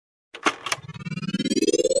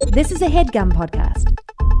This is a HeadGum podcast.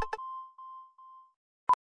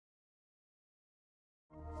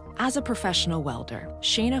 As a professional welder,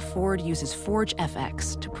 Shayna Ford uses Forge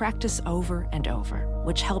FX to practice over and over,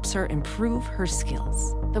 which helps her improve her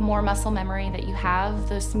skills. The more muscle memory that you have,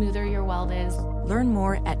 the smoother your weld is. Learn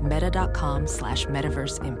more at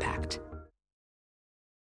meta.com/metaverseimpact.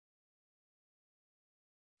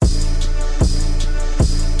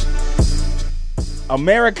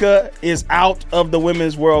 America is out of the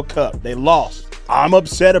Women's World Cup. They lost. I'm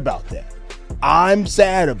upset about that. I'm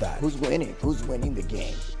sad about it. Who's winning? Who's winning the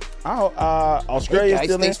game? Australia's Hey guys,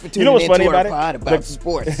 still in. thanks for You know what's tuning funny into our about it? pod about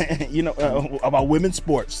sports. About women's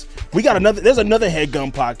sports. We got another. There's another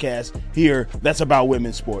HeadGum podcast here that's about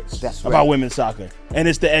women's sports. That's right. About women's soccer, and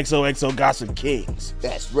it's the XOXO Gossip Kings.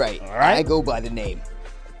 That's right. All right. I go by the name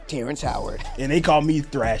Terrence Howard. And they call me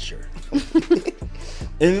Thrasher.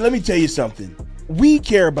 And let me tell you something. We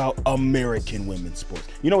care about American women's sports.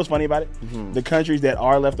 You know what's funny about it? Mm-hmm. The countries that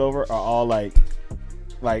are left over are all like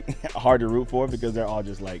hard to root for because they're all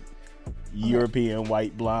just like European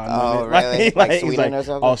white blonde Oh, women. really? Like Sweden or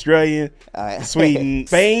something? Australian, Sweden,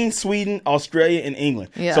 Spain, Sweden, Australia, and England.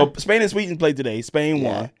 Yeah. So Spain and Sweden played today. Spain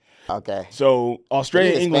won. Okay. So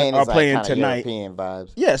Australia and England are playing tonight. European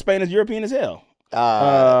vibes. Yeah, Spain is European as hell. It's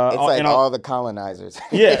like all the colonizers.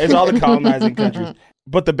 Yeah, it's all the colonizing countries.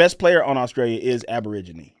 But the best player on Australia is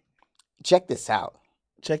Aborigine. Check this out.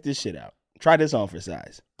 Check this shit out. Try this on for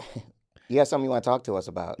size. You have something you want to talk to us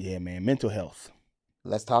about? Yeah, man. Mental health.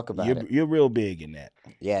 Let's talk about it. You're real big in that.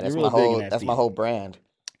 Yeah, that's You're my real big in whole. that That's my field. whole brand.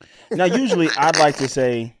 Now, usually I'd like to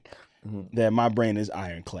say that my brain is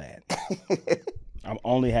ironclad. I'm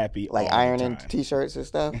only happy Like all the ironing time. t-shirts and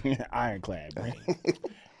stuff. Ironclad brain.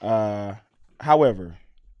 However,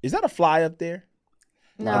 is that a fly up there?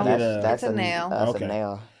 No, that's it's a nail. That's Okay. a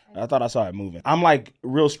nail. I thought I saw it moving. I'm like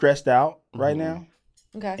real stressed out right now.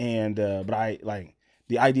 Okay. And but I like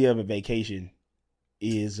the idea of a vacation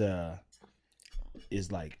is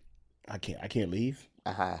like I can't leave.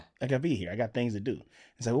 Uh-huh. I gotta be here. I got things to do.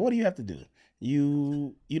 It's like, well, what do you have to do?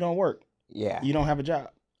 You don't work. Yeah. You don't have a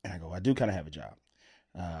job. And I go, I do kind of have a job.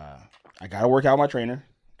 I gotta work out my trainer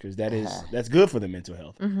because that's good for the mental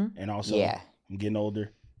health. And also, I'm getting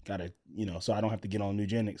older. Gotta so I don't have to get on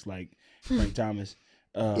Nugenics like Frank Thomas.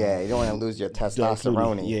 Yeah, you don't want to lose your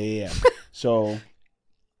testosterone. Yeah. So,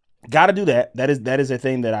 gotta do that. That is a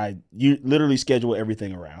thing that you literally schedule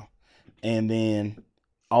everything around, and then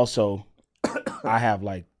also I have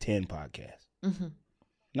like 10 podcasts.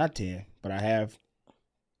 Not 10, but I have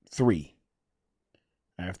 3.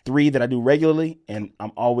 I have 3 that I do regularly, and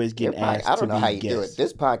I'm always getting asked. I don't know how you guests. do it.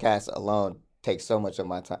 This podcast alone takes so much of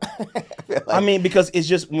my time. I mean, because it's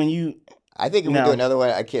just when you. I think if we do another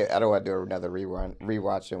one, I don't want to do another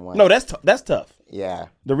rewatching one. No, that's tough. Yeah.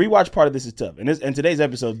 The rewatch part of this is tough, and today's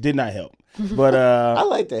episode did not help. But I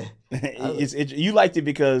liked it. You liked it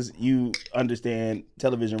because you understand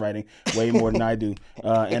television writing way more than I do,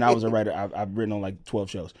 and I was a writer. I've written on like 12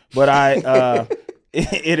 shows, but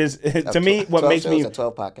it is to me what makes me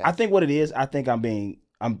 12 podcasts. I think what it is. I think I'm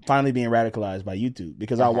finally being radicalized by YouTube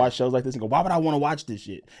because I watch shows like this and go, why would I want to watch this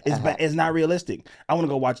shit? It's not realistic. I want to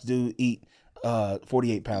go watch dude eat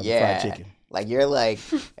 48 pounds of fried chicken. Like you're like,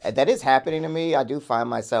 that is happening to me. I do find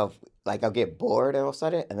myself like I'll get bored all of a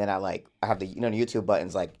sudden, and then I have the the YouTube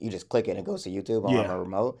buttons, like you just click it and it goes to YouTube on my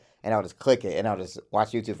remote, and I'll just click it and I'll just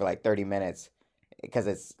watch YouTube for like 30 minutes because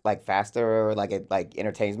it's like faster or like it like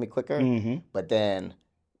entertains me quicker. But then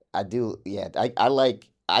I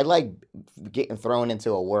like getting thrown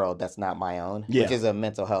into a world that's not my own, which is a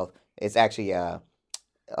mental health. It's actually a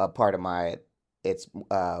part of my. It's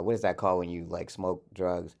what is that called when you like smoke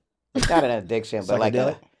drugs? It's not an addiction, but like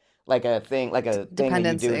a thing that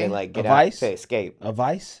you do to like get out to escape. A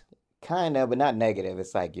vice, kind of, but not negative.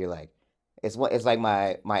 It's like you're like, it's like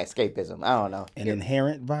my escapism. I don't know. An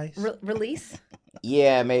inherent vice. Release.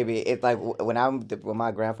 Yeah, maybe it's like when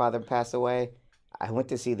my grandfather passed away, I went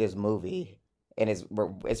to see this movie. And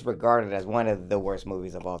it's regarded as one of the worst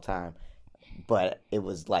movies of all time, but it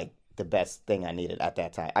was like the best thing I needed at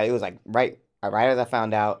that time. It was like right as I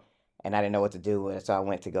found out, and I didn't know what to do with it, so I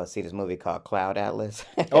went to go see this movie called Cloud Atlas.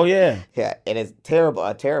 Oh yeah, yeah. It is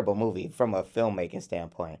a terrible movie from a filmmaking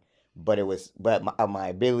standpoint, but my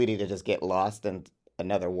ability to just get lost in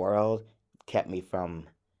another world kept me from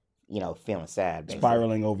feeling sad. Basically.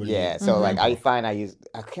 Spiraling over. Yeah, so like I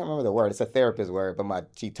can't remember the word. It's a therapist word, but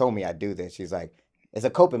she told me I do this. She's like, it's a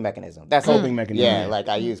coping mechanism. That's coping mechanism. Yeah, like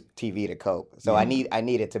I use TV to cope. So I need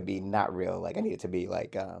it to be not real. Like I need it to be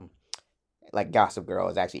like Gossip Girl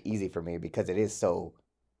is actually easy for me because it is so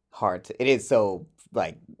hard to. It is so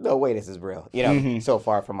like, no way, this is real. You know, so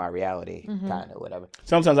far from my reality, kind of whatever.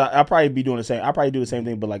 Sometimes I'll probably be doing the same. I'll probably do the same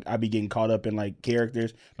thing, but like I'll be getting caught up in like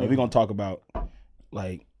characters. Like we're gonna talk about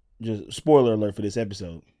like just spoiler alert for this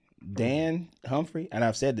episode. Dan Humphrey, and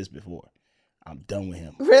I've said this before. I'm done with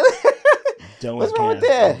him. Really? Done What's with wrong with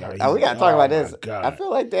Cam. Dan? Oh, we gotta talk about this. God. I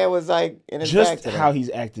feel like Dan was like in his Just bag today. how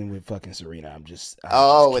he's acting with fucking Serena. I'm just. I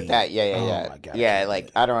Oh, just with can't. that, yeah. Oh my God, Yeah,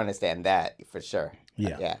 like I don't understand that for sure.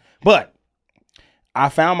 Yeah. But I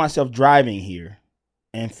found myself driving here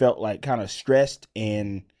and felt like kind of stressed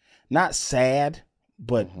and not sad,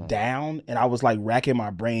 but down. And I was like racking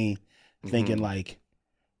my brain thinking like,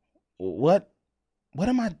 what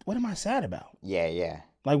am I sad about? Yeah.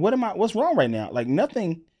 Like, what's wrong right now? Like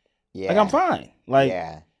nothing. Yeah. Like I'm fine. Like,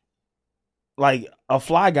 yeah. like a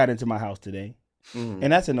fly got into my house today. And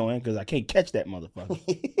that's annoying because I can't catch that motherfucker.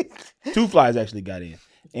 2 flies actually got in.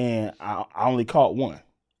 And I only caught one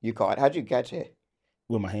You caught? How'd you catch it?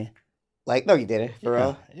 with my hand. Like, no, you didn't. For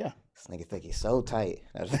real? Yeah. This nigga think he's so tight.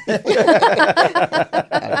 It's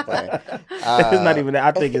not even that.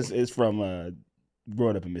 I think it's from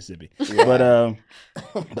growing up in Mississippi. Yeah. But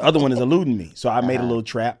the other one is eluding me. So I made a little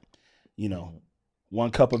trap.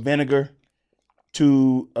 1 cup of vinegar,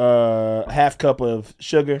 2 half cup of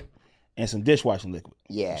sugar, and some dishwashing liquid.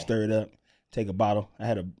 Yeah. Stir it up. Take a bottle. I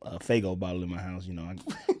had a Faygo bottle in my house. I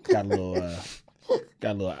got a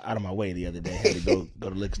little out of my way the other day. I had to go to the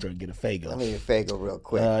liquor store and get a Faygo. Let me Faygo real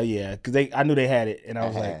quick. Yeah, because I knew they had it, and I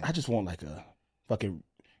was like, I just want like a fucking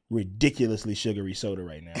ridiculously sugary soda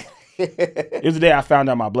right now. It was the day I found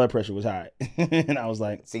out my blood pressure was high, and I was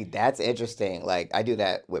like, See, that's interesting. Like, I do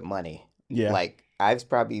that with money. yeah, Like, I've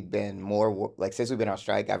probably been more, like, since we've been on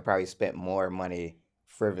strike, I've probably spent more money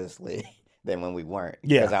frivolously than when we weren't.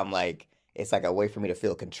 Yeah. Because I'm like, it's like a way for me to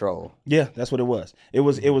feel control. yeah, that's what it was. It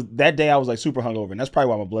was that day I was like super hungover, and that's probably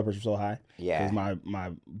why my blood pressure was so high. Yeah. because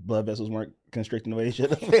my blood vessels weren't constricting the way they should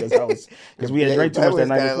have. Because we had drank too much that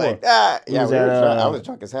night before. Like, yeah, was at, I was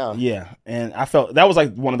drunk as hell. Yeah, and I felt that was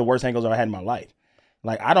like one of the worst hangovers I had in my life.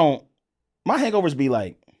 Like my hangovers be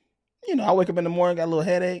like, I wake up in the morning, got a little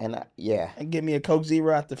headache, And and get me a Coke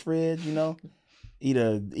Zero out the fridge,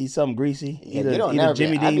 eat something greasy, yeah, eat you don't a never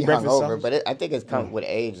Jimmy be, I Dean be breakfast hungover, sausage. but I think it's come with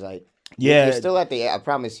age. Like, Yeah, you're still at the. I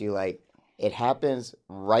promise you, like, it happens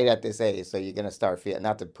right at this age, so you're gonna start feeling.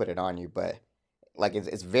 Not to put it on you, but like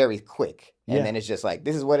it's very quick, and Yeah. then it's just like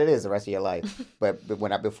this is what it is the rest of your life. but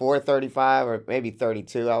when before 35 or maybe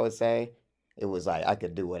 32, I would say it was like I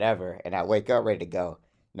could do whatever, and I wake up ready to go.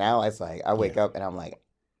 Now it's like I wake up and I'm like,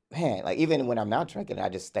 man, like even when I'm not drinking, I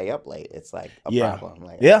just stay up late. It's like a Yeah. problem.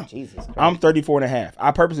 Like, Yeah. oh, Jesus Christ. I'm 34 and a half.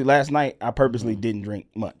 Last night I purposely didn't drink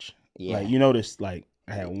much. Yeah. Like, you notice, like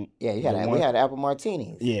I had Yeah, you the had one- we had apple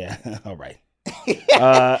martinis. Yeah, all right.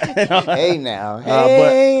 Hey now,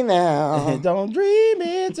 now. Don't dream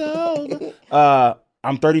it's over.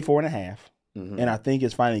 I'm 34 and a half, Mhm. and I think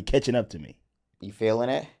it's finally catching up to me. You feeling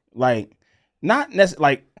it? Like, not necessarily.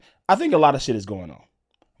 Like, I think a lot of shit is going on.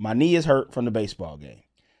 My knee is hurt from the baseball game.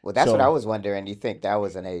 Well, that's So- what I was wondering. Do you think that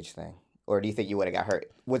was an age thing, or do you think you would have got hurt?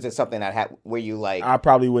 Was it something that had? Were you like? I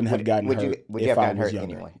probably wouldn't have gotten would hurt you? Would you if have I gotten was hurt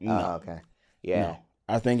younger. anyway? No, Oh, okay. Yeah. no.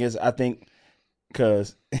 I think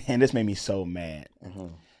because, and this made me so mad. Mhm.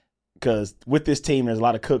 Because with this team, there's a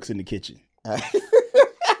lot of cooks in the kitchen.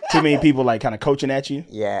 Too many people like kind of coaching at you.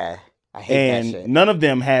 Yeah. I hate that And shit. none of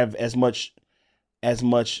them have as much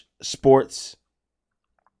sports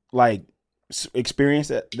like experience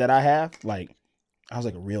that I have. Like, I was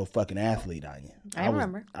like a real fucking athlete, Anya. I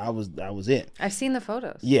remember. I was it. I've seen the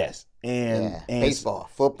photos. Yes, and Yeah. and Baseball,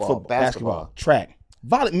 football, basketball. track,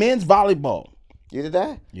 men's volleyball. You did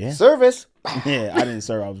that? Yeah. Service. Yeah, I didn't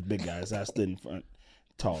serve. I was big guys. I stood in front,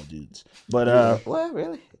 tall dudes. But What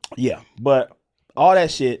really? yeah. But all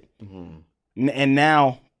that shit, Mhm. and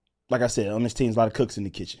now, like I said, on this team, there's a lot of cooks in the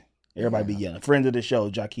kitchen. Everybody be yelling. Friend of the show,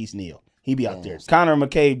 Jaquise Neal. He be out there. Connor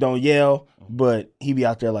McCabe don't yell, but he be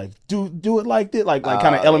out there like, do it like this, like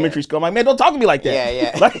kind of elementary school. I'm like, man, don't talk to me like that.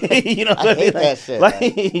 Yeah, yeah. Like, you know, what I I mean? hate Like, that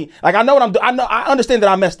shit, like I know what I'm doing. I understand that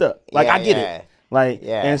I messed up. Like Yeah, I get yeah. it. Like,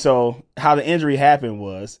 Yeah. and so how the injury happened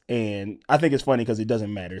was, and I think it's funny because it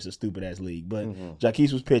doesn't matter. It's a stupid ass league. But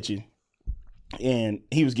Jaquise was pitching, and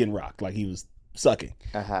he was getting rocked. Like he was sucking.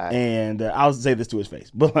 Uh-huh. And I'll say this to his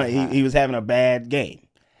face, but like he was having a bad game,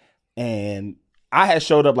 and I had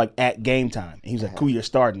showed up like at game time. And he was like, "Cool, you're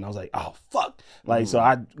starting." I was like, "Oh fuck!" Like so,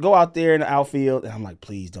 I go out there in the outfield, and I'm like,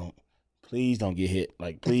 "Please don't get hit.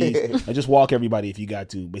 Like please, like, just walk everybody if you got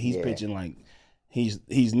to." But he's pitching like he's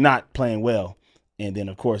not playing well. And then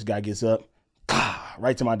of course, guy gets up,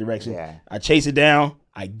 right to my direction. Yeah. I chase it down.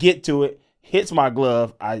 I get to it, hits my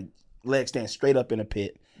glove. I leg stand straight up in a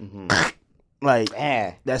pit. like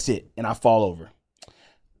Man. that's it, and I fall over.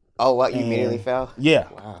 Oh, what? You And- immediately fell? Yeah,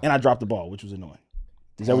 Wow. and I dropped the ball, which was annoying.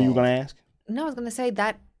 Is that what you were gonna ask? No, I was gonna say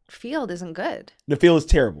that field isn't good. The field is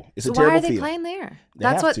terrible. It's So a why terrible are they field. playing there? They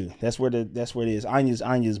That's have what. to. That's where it is.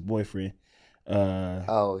 Anya's boyfriend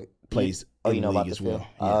Oh. plays. Oh, in you the know about league the as field? well.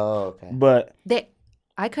 Yeah. Oh, okay. But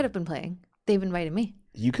I could have been playing. They've invited me,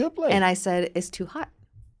 you could play. and I said it's too hot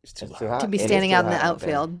it's too It's hot. too hot. to be It is standing too out in the hot out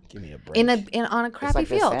there. outfield Give me a break. on a It's crappy like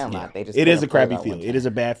the field. Sandlot. They just It is couldn't a play crappy that field. one It is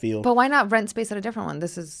a bad field. But why not rent space at a different one?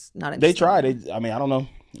 This is not They interesting. tried. I mean, I don't know.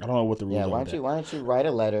 I don't know what the rules Yeah, are. why with don't you write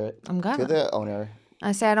a letter I'm gonna. to the owner?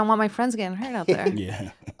 I say I don't want my friends getting hurt out there. that. Yeah.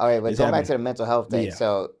 All right, but It's going back happening. to the mental health thing. Yeah.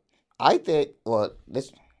 So I think,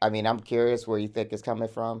 I'm curious where you think it's coming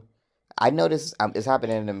from. I noticed it's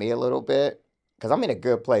happening to me a little bit because I'm in a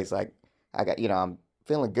good place. Like I'm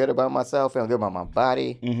feeling good about myself, feeling good about my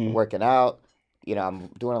body, Mhm. working out. I'm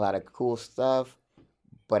doing a lot of cool stuff.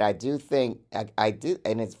 But I do think I do,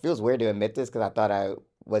 and it feels weird to admit this because I thought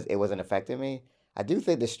it wasn't affecting me. I do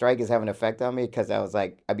think the strike is having an effect on me because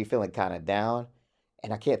I'd be feeling kind of down,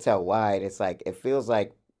 and I can't tell why. It's like it feels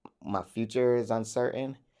like my future is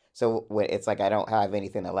uncertain. So it's like I don't have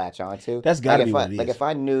anything to latch onto. That's gotta Like, be if what I, it Like is. if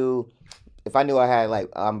I knew I had I'm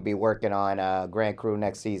gonna be working on Grand Crew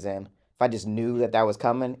next season. If I just knew that was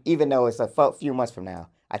coming, even though it's a few months from now,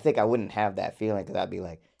 I think I wouldn't have that feeling because I'd be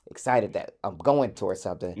like excited that I'm going towards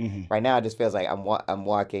something. Mhm. Right now, it just feels like I'm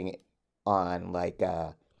walking on like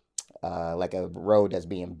a road that's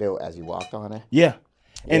being built as you walk on it. Yeah.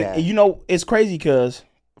 And Yeah. you know, it's crazy because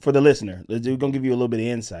for the listener, we're gonna give you a little bit of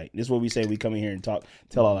insight. This is what we say. We come in here and tell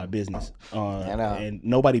all our business. I know. And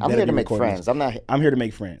nobody I'm better here to be make recording friends. this. I'm not. I'm here to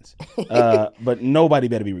make friends. But nobody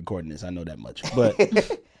better be recording this. I know that much. But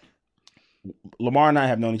Lamar and I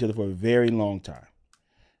have known each other for a very long time.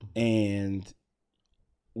 And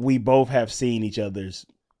we both have seen each other's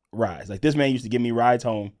rise. Like this man used to give me rides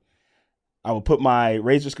home. I would put my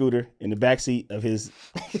Razor scooter in the backseat of his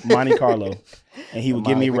Monte Carlo, and he would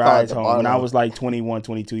give me We call it rides the home when I Barlow. was like 21,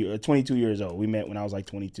 22 years old. We met when I was like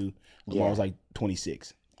 22. Lamar Yeah. was like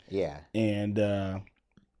 26. Yeah. And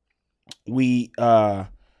he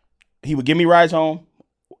would give me rides home.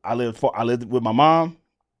 I lived with my mom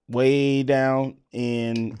way down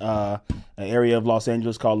in an area of Los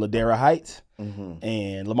Angeles called Ladera Heights. Mm-hmm.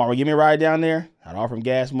 And Lamar would give me a ride down there. I'd offer him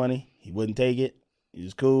gas money. He wouldn't take it. He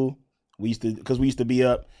was cool. We used to be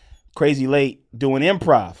up crazy late doing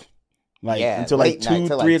improv, until like late night, 2,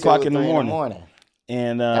 till 3 like o'clock 2 in the or 3 morning.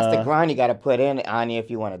 And That's the grind you got to put in, Anya,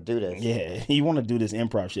 if you want to do this. yeah, you want to do this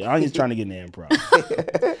improv shit. I'm just trying to get in the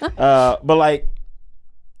improv. But like,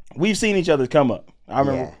 we've seen each other come up. I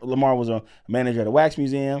remember Lamar was a manager at a wax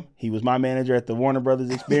museum. He was my manager at the Warner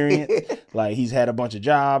Brothers Experience. Like, he's had a bunch of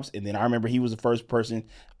jobs. And then I remember he was the first person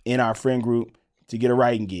in our friend group to get a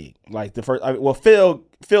writing gig. Like the first,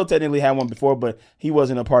 Phil technically had one before, but he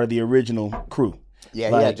wasn't a part of the original crew. Yeah,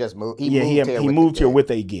 Like, he had just moved. He moved here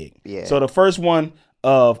with a gig. Yeah. So the first one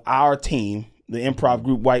of our team, the improv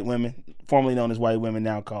group White Women, formerly known as White Women,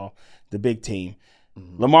 now called the Big Team.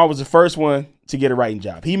 Mm-hmm. Lamar was the first one to get a writing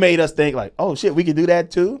job. He made us think like, oh shit, we could do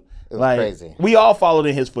that too. It was like, crazy. We all followed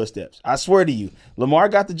in his footsteps. I swear to you, Lamar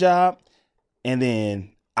got the job, and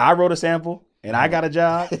then I wrote a sample, and I got a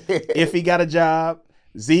job. Iffy got a job.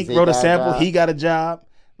 Zeke wrote a got a sample. job. He got a job.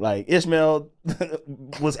 Like Ishmael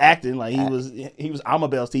was acting like he was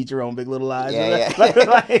Amabel's teacher on Big Little Lies. Yeah,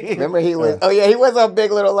 Like, Remember he was? he was on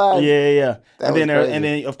Big Little Lies. yeah. That And was then crazy. and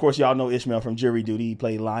then of course y'all know Ishmael from Jury Duty. He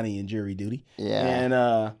played Lonnie in Jury Duty. Yeah.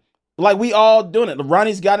 And like we all doing it.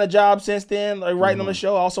 Ronnie's gotten a job since then, like writing Mm-hmm. on the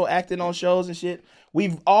show, also acting on shows and shit.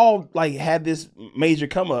 We've all like had this major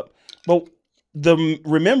come up, but the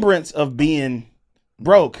remembrance of being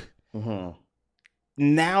broke. Mm-hmm.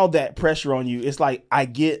 Now that pressure on you, it's like I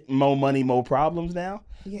get more money, more problems now.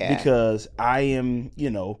 Yeah. Because I am,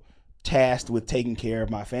 tasked with taking care of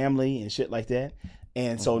my family and shit like that.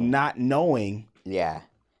 And so not knowing Yeah.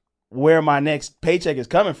 where my next paycheck is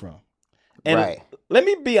coming from. And Right. let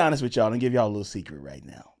me be honest with y'all and give y'all a little secret right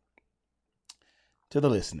now. To the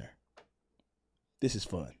listener, this is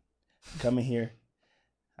fun. Come in here.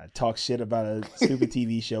 I talk shit about a stupid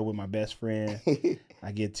TV show with my best friend.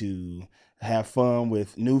 I get to have fun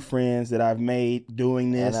with new friends that I've made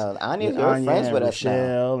doing this. Anya, with you're Anya friends and with us now.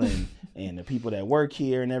 Rochelle and the people that work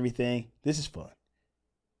here and everything. This is fun.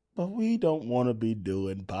 But we don't want to be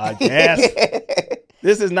doing podcasts.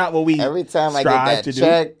 This is not what we Every time I strive get to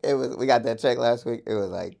that do. check, we got that check last week. It was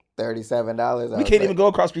like $37. We can't even go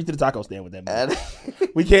across the street to the taco stand with that money. And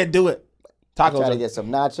We can't do it. trying Tacos to are, get some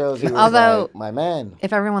nachos. He was Although- like, my man.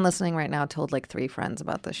 If everyone listening right now told like 3 friends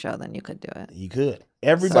about the show, then you could do it. you could.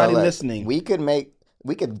 Everybody So, look, listening. We could make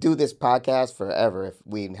we could do this podcast forever if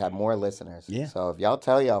we had more listeners. Yeah. So if y'all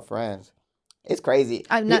tell y'all friends, it's crazy.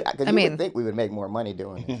 I'm not- Because I you mean- would think we would make more money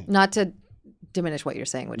doing it. Not to diminish what you're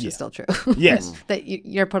saying, which Yeah. is still true. Yes. That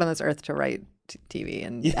you're put on this earth to write TV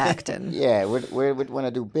and act and Yeah, we want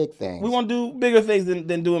to do big things. We want to do bigger things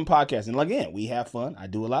than doing podcasts. And again, we have fun. I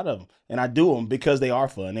do a lot of them. And I do them because they are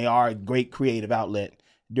fun. They are a great creative outlet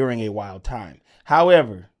during a wild time.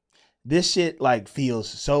 However, this shit like feels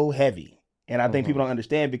so heavy. And I think people don't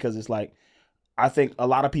understand because it's like, I think a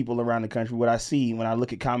lot of people around the country, what I see when I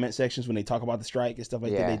look at comment sections, when they talk about the strike and stuff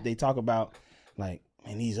like that, they talk about like,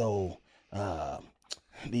 man, these old,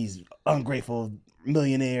 these ungrateful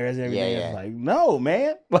millionaires and everything. Yeah, It's yeah. like, no,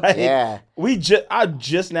 man. Like, Yeah. I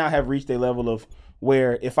just now have reached a level of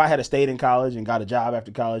where if I had stayed in college and got a job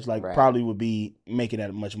after college, like Right. probably would be making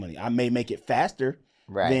that much money. I may make it faster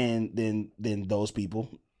Right. than those people.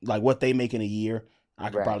 Like what they make in a year, I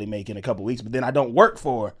could Right. probably make in a couple weeks. But then I don't work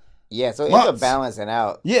for. Yeah, so it's months. a balancing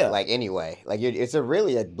out. Yeah. Like anyway, like it's a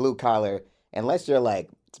really a blue collar. Unless you're like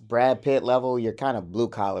Brad Pitt level, you're kind of blue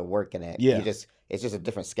collar working it. Yeah. It's just a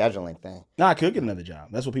different scheduling thing. No, I could get another job.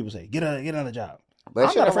 That's what people say. Get another job. But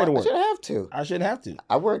I'm not afraid to I work. shouldn't have to. I shouldn't have to.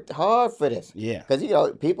 I worked hard for this. Yeah.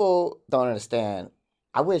 Because people don't understand.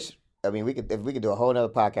 I wish. I mean, we could do a whole nother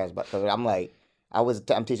podcast, but because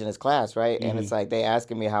I'm teaching this class, right? And it's like they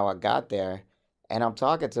asking me how I got there, and I'm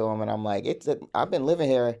talking to them, and I'm like, I've been living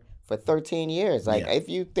here for 13 years. Like, Yeah. if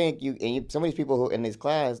you think some of these people who in this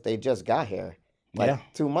class, they just got here like Yeah.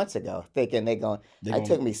 2 months ago, thinking They it gonna-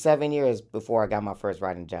 took me 7 years before I got my first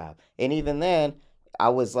writing job, and even then. I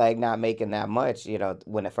was like not making that much,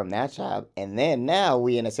 from that job. And then now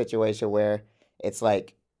we in a situation where it's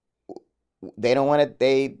like they don't want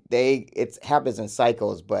to. It happens in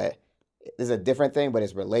cycles, but it's a different thing, but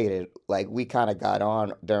it's related. Like we kind of got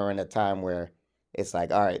on during a time where it's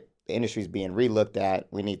like, all right, the industry's being relooked at.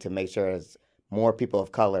 We need to make sure there's more people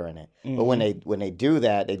of color in it. But when they do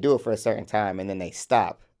that, they do it for a certain time, and then they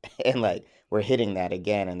stop, and like we're hitting that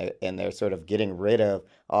again, and they're sort of getting rid of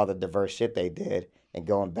all the diverse shit they did and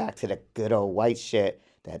going back to the good old white shit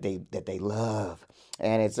that they love.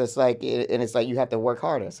 And it's just like it's like you have to work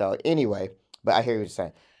harder. So anyway, but I hear what you're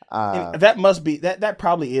saying. And that must be that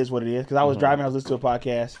probably is what it is because I was driving, I was listening to a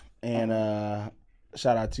podcast, and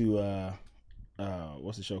shout out to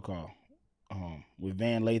what's the show called with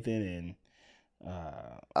Van Lathan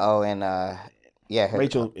and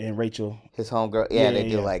Rachel his homegirl. Yeah, Yeah, they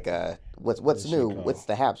do yeah. like what's What's it new? called? What's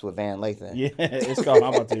the haps with Van Lathan? yeah, it's called.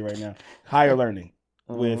 I'm about to tell you right now, Higher Learning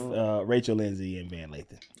with Rachel Lindsay and Van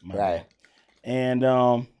Lathan. My Right. bad. And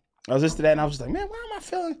I was listening to that, and I was just like, man, why am I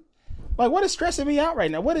feeling like what is stressing me out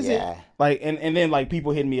right now? What is Yeah. it like? And then like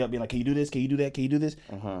people hitting me up, being like, can you do this? Can you do that? Can you do this?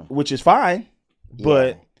 Mm-hmm. Which is fine,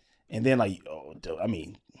 but Yeah. and then like I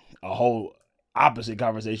mean, a whole opposite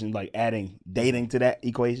conversation like adding dating to that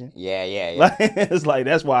equation. Yeah. Like it's like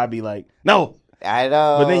that's why I'd be like, no. I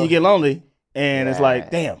know. But then you get lonely, and it's Yeah. like,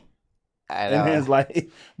 damn. I And know. then it's like,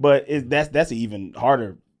 but that's even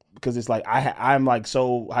harder because it's like I'm like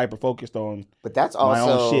so hyper focused on But that's my own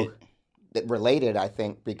also shit. related, I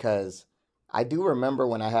think, because I do remember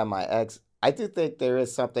when I had my ex. I do think there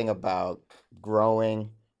is something about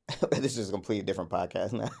growing. This is a completely different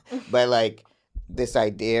podcast now, but like this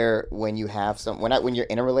idea when you have when you're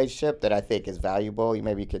in a relationship that I think is valuable.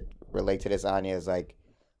 Maybe you could relate to this, Anya, is like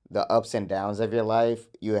the ups and downs of your life.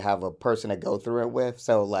 You have a person to go through it with,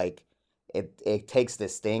 so like it takes the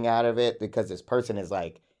sting out of it because this person is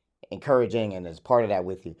like encouraging and is part of that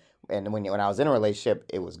with you. And when I was in a relationship,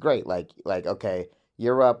 it was great. Like okay,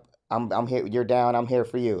 you're up, I'm here, you're down, I'm here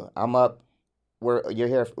for you. I'm up, you're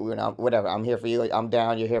here, whatever. I'm here for you. I'm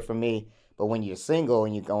down, you're here for me. But when you're single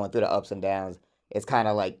and you're going through the ups and downs, it's kind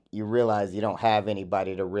of like you realize you don't have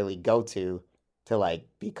anybody to really go to like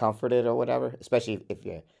be comforted or whatever. Especially if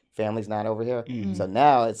your family's not over here. Mm-hmm. So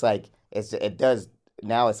now it's like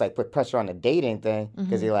now it's like put pressure on the dating thing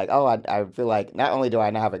because you're like, oh, I feel like not only do I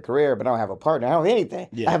not have a career, but I don't have a partner. I don't have anything.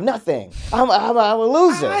 Yeah. I have nothing. I'm a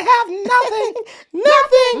loser. I have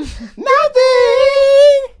nothing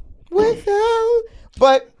without.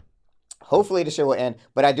 But hopefully the show will end.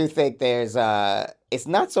 But I do think there's it's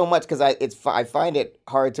not so much because I find it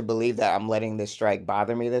hard to believe that I'm letting this strike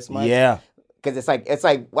bother me this much. Yeah. Because it's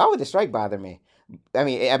like why would the strike bother me? I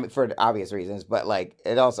mean for the obvious reasons, but like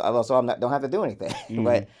it also don't have to do anything.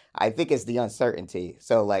 But I think it's the uncertainty.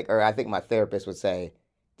 So like, or I think my therapist would say,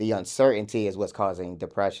 the uncertainty is what's causing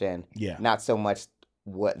depression. Yeah. Not so much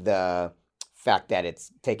what the fact that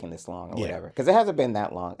it's taking this long or Yeah. whatever. Because it hasn't been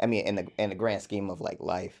that long. I mean, in the grand scheme of like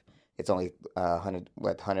life, it's only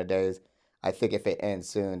 100 days. I think if it ends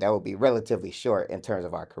soon, that will be relatively short in terms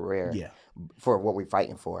of our career. Yeah. For what we're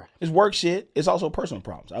fighting for. It's work shit. It's also personal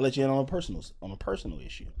problems. I'll let you in on a personal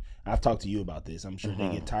issue. I've talked to you about this. I'm sure they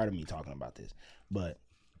get tired of me talking about this. But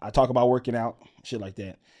I talk about working out, shit like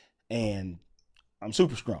that. And I'm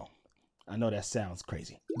super strong. I know that sounds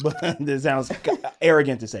crazy. But that sounds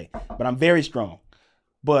arrogant to say. But I'm very strong.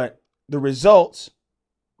 But the results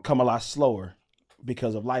come a lot slower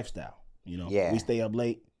because of lifestyle. You know, we stay up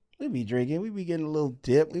late. We be drinking. We be getting a little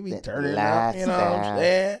dip. We be turning up. You know what I'm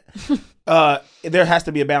saying? There has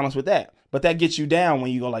to be a balance with that. But that gets you down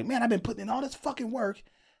when you go like, man, I've been putting in all this fucking work.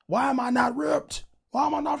 Why am I not ripped? Why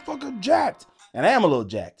am I not fucking jacked? And I am a little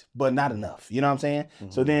jacked, but not enough. You know what I'm saying?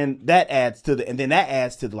 Mm-hmm. So then that adds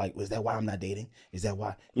to like, is that why I'm not dating? Is that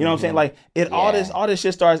why? You know what I'm saying? Like all this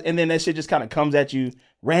shit starts, and then that shit just kind of comes at you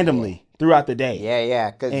randomly throughout the day.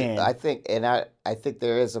 Yeah. Because I think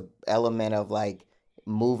there is an element of like,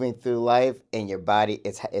 moving through life and your body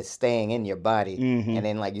it's staying in your body, and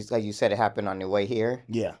then like you said, it happened on the way here.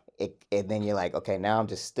 And then you're like, okay, now I'm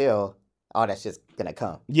just still, all that's just gonna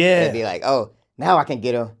come. And be like, oh, now I can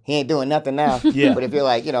get him. He ain't doing nothing now. But if you're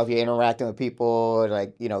like, if you're interacting with people, or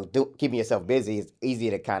like, keeping yourself busy, it's easy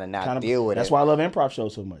to kind of not deal with it. That's why I love improv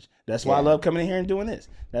shows so much. That's why I love coming in here and doing this.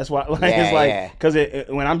 That's why it's like, because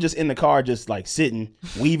when I'm just in the car, just like sitting,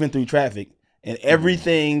 weaving through traffic, and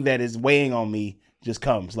everything that is weighing on me just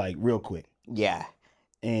comes like real quick.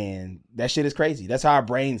 And that shit is crazy. That's how our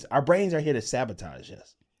brains are here to sabotage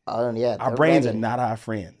us. Oh yeah. Our brains are not our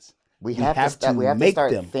friends. We have to start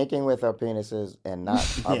thinking with our penises and not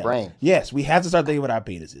our brain. Yes, we have to start thinking with our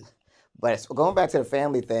penises. But going back to the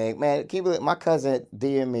family thing, man, my cousin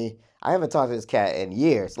DM'd me. I haven't talked to this cat in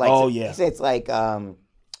years. Like, it's like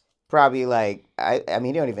probably like I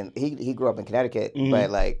mean he grew up in Connecticut,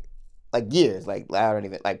 but like years, like I don't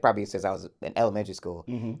even, like probably since I was in elementary school.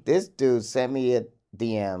 This dude sent me a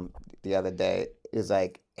DM the other day. It was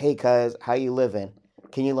like, hey cuz, how you living?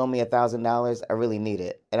 Can you loan me $1,000? I really need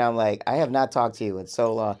it. And I'm like, I have not talked to you in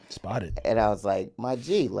so long. Spotted. And I was like, my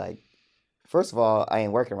G, like, first of all, I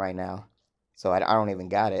ain't working right now, so I don't even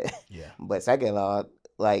got it. But second of all,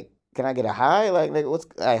 like, can I get a high? Like,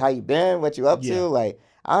 how you been? What you up to? Like,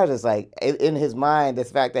 I was just like, in his mind,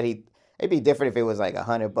 this fact that it'd be different if it was like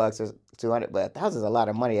 $100 or $200, but $1,000 is a lot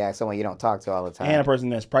of money to ask someone you don't talk to all the time, and a person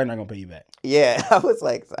that's probably not gonna pay you back. I was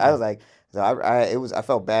like, so I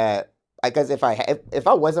felt bad because if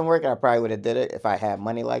I wasn't working, I probably would have did it if I had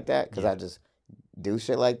money like that, because I just do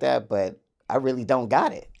shit like that. But I really don't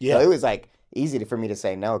got it. So it was like easy for me to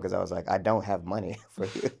say no, because I was like, I don't have money for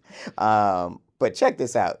you. But check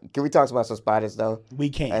this out. Can we talk about some spotters though? We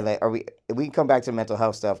can. And like, we can come back to mental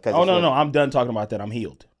health stuff. Oh no, I'm done talking about that. I'm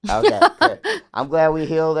healed. Okay, good. I'm glad we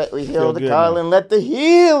healed it. We healed the call and let the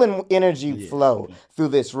healing energy flow through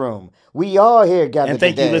this room. We all here gathered today.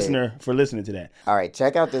 And thank you, listener, for listening to that. All right,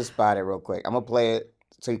 check out this spotter real quick. I'm gonna play it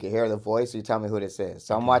so you can hear the voice. So you tell me who this is.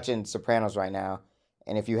 So I'm watching Sopranos right now,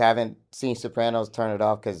 and if you haven't seen Sopranos, turn it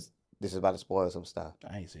off because this is about to spoil some stuff.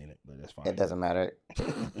 I ain't seen it, but that's fine. It doesn't matter.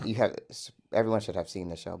 Everyone should have seen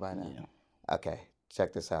the show by now. Okay,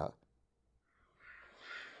 check this out.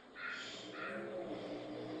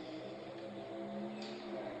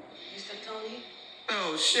 Mr. Tony?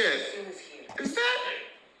 Oh shit! Is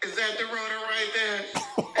that the rotor right there?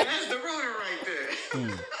 And that's the rotor right there.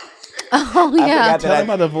 Oh yeah. Tell him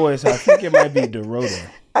about the voice. I think it might be the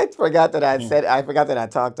rotor. I forgot that I forgot that I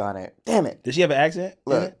talked on it. Damn it! Did she have an accent?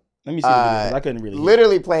 Look. Let me see. I couldn't really.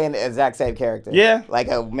 Literally playing the exact same character. Yeah. Like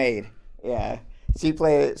a maid. Yeah. She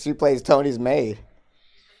plays Tony's maid.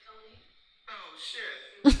 Oh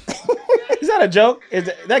shit! Is that a joke?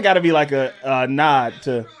 That got to be like a nod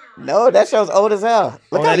to. No, that show's old as hell.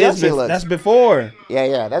 Look how young she looks. That's before.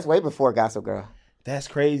 Yeah. That's way before Gossip Girl. That's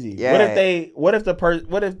crazy. Yeah. What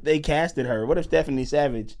if they casted her? What if Stephanie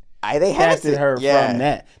Savage they casted her from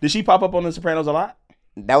that? Did she pop up on The Sopranos a lot?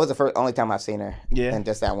 That was the only time I've seen her. Yeah. In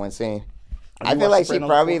just that one scene. I feel like Sopranos she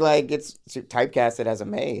probably like gets typecasted as a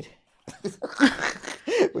maid.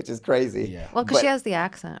 Which is crazy. Yeah. Well, because she has the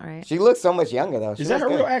accent, right? She looks so much younger though. Is that her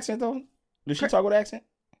real accent though? Does she talk with accent?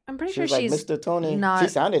 I'm pretty sure she's like Mr. Tony. She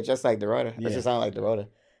sounded just like Dorota. Yeah. She sounded like Dorota.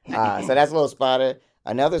 So that's a little spotted.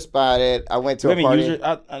 Another spotted. I went to a party.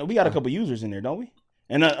 We got a couple users in there, don't we?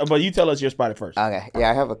 And but you tell us your spotted first. Okay.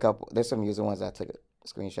 Yeah, I have a couple. There's some user ones I took a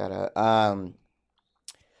screenshot of.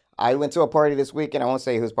 I went to a party this week, and I won't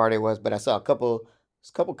say whose party it was, but I saw a couple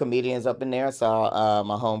comedians up in there. I saw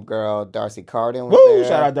my homegirl Darcy Carden was there.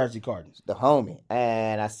 Shout out Darcy Carden, the homie.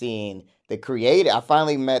 And I seen the creator. I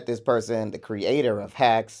finally met this person, the creator of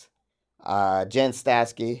Hacks, Jen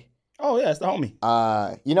Statsky. Oh yeah, it's the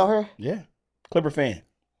homie. You know her? Yeah, Clipper fan.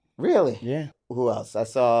 Really? Yeah. Who else? I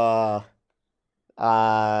saw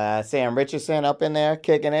Sam Richardson up in there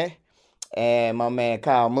kicking it, and my man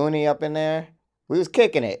Kyle Mooney up in there. We was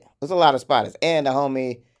kicking it. There's a lot of spotters, and the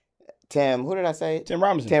homie Tim. Who did I say? Tim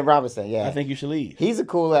Robinson. Tim Robinson. Yeah. I think you should leave. He's a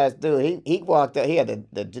cool ass dude. He walked up. He had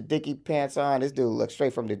the dicky pants on. This dude looked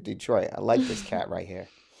straight from Detroit. I like this cat right here.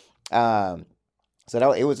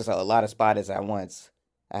 So it was just a lot of spotters at once.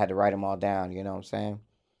 I had to write them all down. You know what I'm saying?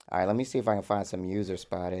 All right, let me see if I can find some user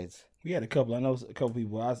spotters. We had a couple. I know a couple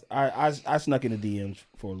people. I snuck in the DMs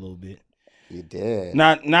for a little bit. You did.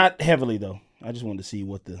 Not heavily though. I just wanted to see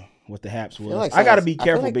what the haps was. like I got to be I feel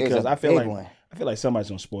careful like there's because a I feel big like one. somebody's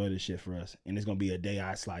gonna spoil this shit for us, and it's gonna be a day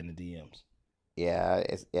I slide in the DMs. Yeah,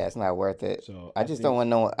 it's not worth it. So I just don't want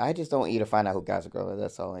no. I just don't want you to find out who Gossip Girl is.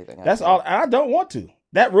 That's the only thing. That's all. I don't want to.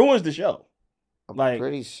 That ruins the show. I'm like,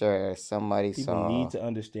 pretty sure somebody People saw. need to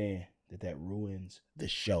understand that ruins the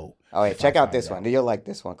show. Oh wait, if check I out find this one. You'll like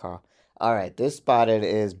this one, Carl. All right, this spotted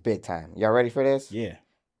is big time. Y'all ready for this? Yeah.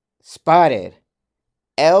 Spotted.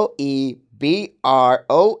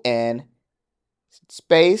 LEBRON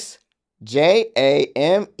space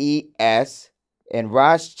JAMES in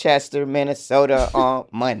Rochester, Minnesota on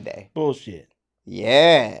Monday. Bullshit.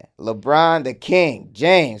 Yeah, LeBron the King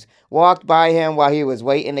James walked by him while he was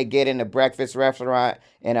waiting to get in the breakfast restaurant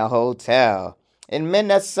in a hotel in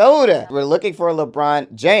Minnesota. We're looking for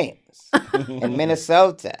LeBron James in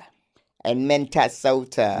Minnesota. And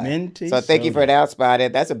Minnesota. So thank you for that,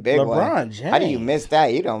 Spotted. That's a big one. LeBron James. How do you miss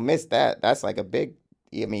that? You don't miss that. That's like a big.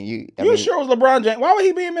 I mean, You sure it was LeBron James? Why would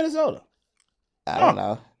he be in Minnesota? I don't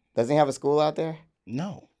know. Doesn't he have a school out there?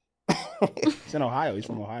 No. He's in Ohio. He's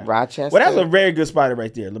from Ohio. Rochester. Well, that's a very good spider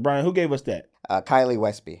right there. LeBron, who gave us that? Kylie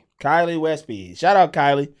Westby. Kylie Westby. Shout out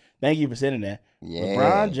Kylie. Thank you for sending that. Yeah.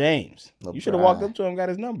 LeBron James. You should have LeBron. walked up to him and got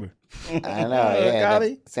his number. I know. Yeah.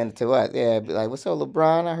 Kylie. Send it to us. Yeah. Be like, what's up,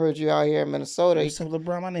 LeBron? I heard you out here in Minnesota. What's up,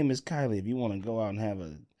 LeBron? My name is Kylie. If you want to go out and have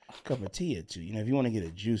a cup of tea or two, if you want to get a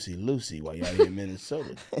juicy Lucy while you're out here in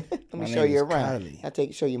Minnesota. Let me show you around.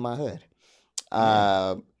 Show you my hood.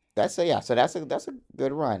 So that's a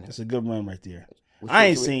good run. That's a good run right there. I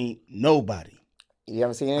ain't seen nobody. You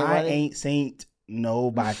haven't seen anybody? I ain't seen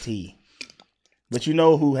nobody. But you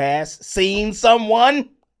know who has seen someone?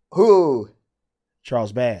 Who?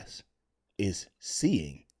 Charles Bass is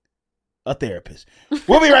seeing a therapist.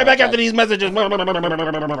 We'll be right back after these messages.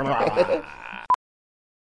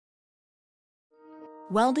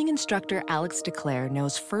 Welding instructor Alex DeClaire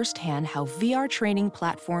knows firsthand how VR training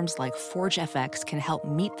platforms like ForgeFX can help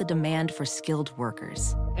meet the demand for skilled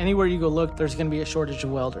workers. Anywhere you go look, there's going to be a shortage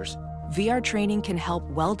of welders. VR training can help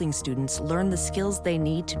welding students learn the skills they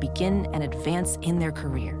need to begin and advance in their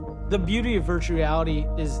career. The beauty of virtual reality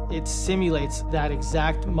is it simulates that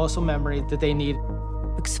exact muscle memory that they need.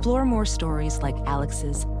 Explore more stories like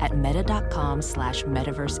Alex's at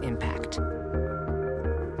meta.com/metaverseimpact.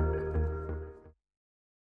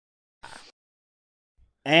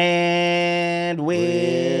 And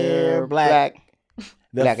we're black.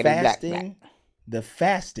 The Blackity fasting, black. the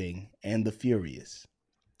fasting, and the furious.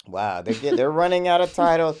 Wow, they're running out of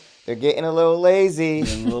titles. They're getting a little lazy.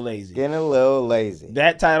 Getting a little lazy. Getting a little lazy.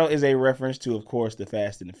 That title is a reference to, of course, the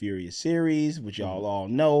Fast and the Furious series, which y'all all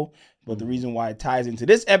know. But the reason why it ties into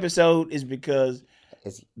this episode is because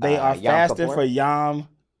they are Yom fasting Kippur? for Yom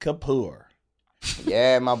Kippur.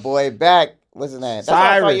 Yeah, my boy back. What's his name? That's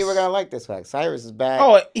why I thought you were gonna like this one. Cyrus is back.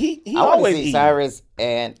 Oh, he I want to always see eats. Cyrus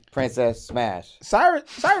and Princess Smash. Cyrus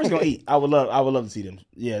gonna eat. I would love to see them.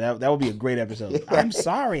 Yeah, that would be a great episode. I'm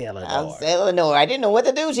sorry, Eleanor. I'm Eleanor. I didn't know what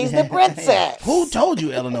to do. She's the princess. Who told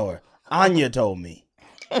you, Eleanor? Anya told me.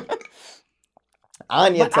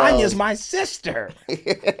 Anya But told. Anya's my sister.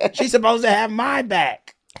 She's supposed to have my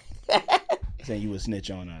back. Saying you would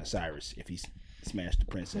snitch on Cyrus if he smashed the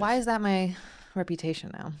princess. Why is that my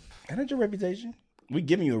reputation now? That ain't your reputation. We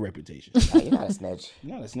giving you a reputation. Nah, you're not a snitch.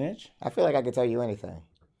 You're not a snitch. I feel like I could tell you anything.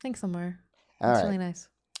 Thanks, Omar. All That's right. really nice.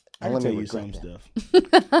 I Let can me tell you regret some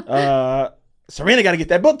stuff. Serena got to get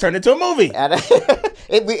that book turned into a movie.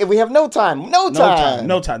 we have no time. No time.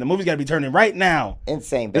 No time. The movie's got to be turning right now.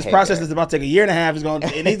 Insane This behavior. process is about to take a year and a half.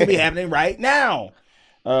 It needs to be happening right now.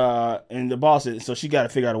 And the boss is, so she got to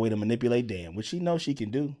figure out a way to manipulate Dan, which she knows she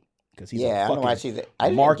can do. Because he's Yeah, a I don't know why fucking she's. I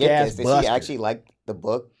didn't mark get ass this. Did buster. she actually like the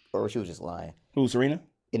book, or she was just lying? Who, Serena?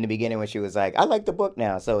 In the beginning, when she was like, "I like the book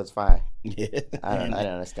now, so it's fine." Yeah. I don't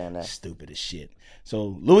understand that. Stupid as shit.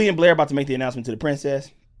 So Louis and Blair about to make the announcement to the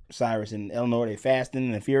princess. Cyrus and Eleanor, they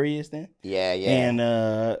fasting and furious then. Yeah.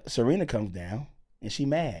 And Serena comes down and she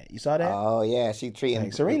mad. You saw that? Oh yeah, she treating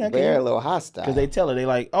Like, Serena, Blair can a little hostile. Because they tell her, they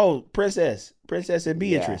like, oh, Princess and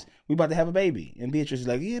Beatrice, we about to have a baby. And Beatrice is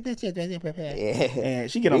like, yeah, and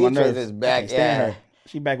she get on my Beatrice nerves. is back, I can't stand yeah. her.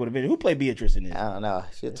 She back with a video. Who played Beatrice in this? I don't know.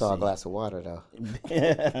 She'll tall see. glass of water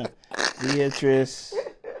though. Beatrice.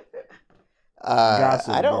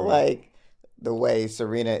 Gossip I don't Girl. like the way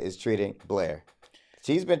Serena is treating Blair.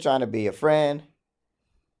 She's been trying to be a friend.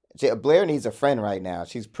 Blair needs a friend right now.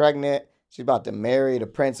 She's pregnant. She's about to marry the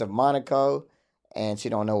Prince of Monaco, and she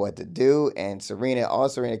don't know what to do. And all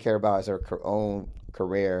Serena care about is her own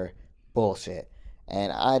career bullshit.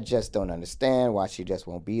 And I just don't understand why she just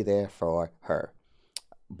won't be there for her.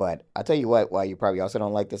 But I'll tell you what, why you probably also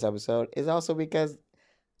don't like this episode is also because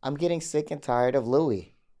I'm getting sick and tired of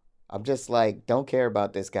Louis. I'm just like, don't care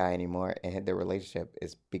about this guy anymore, and their relationship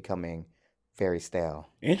is becoming very stale.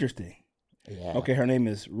 Interesting. Yeah. Okay, her name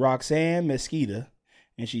is Roxanne Mesquita,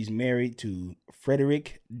 and she's married to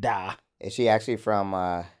Frederic Da. Is she actually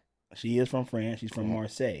from She is from France. She's from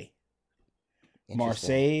Marseille. Interesting.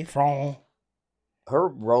 Marseille, France. Her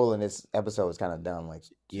role in this episode was kind of dumb. Like,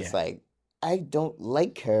 just Yeah. like, I don't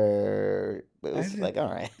like her. But it was like, all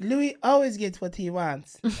right. Louis always gets what he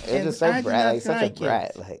wants. It's just so brat. Like, such a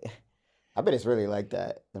brat. Like, I bet it's really like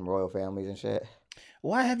that in royal families and shit.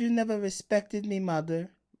 Why have you never respected me, mother?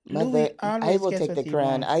 Mother, Louis I always will gets take what the he crown.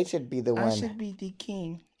 wants. I should be the one. I should be the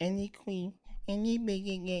king and the queen and the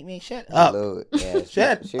big. Shut up. Yeah,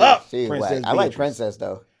 Shut up, She Princess whack. I like Beatrice. Princess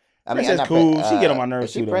though. Princess not cool. Prin- She get on my nerves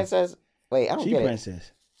is she too, though. Princess? Wait, I don't She get it.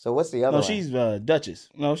 princess. So what's the other No, one? she's Duchess.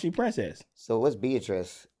 No, she princess. So what's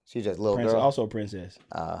Beatrice? She's just little Princess girl. also princess.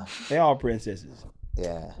 They all princesses.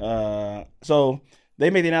 Yeah. So they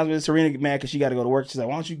made the announcement. Serena get mad because she got to go to work. She's like,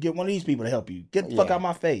 "Why don't you get one of these people to help you? Get the fuck Yeah. out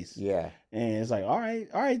my face." Yeah. And it's like, all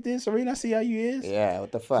right, then Serena, I see how you is. Yeah.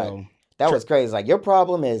 What the fuck? So, That was crazy. Like, your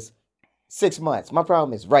problem is 6 months. My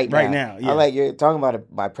problem is right now. Right now, yeah. I'm like, you're talking about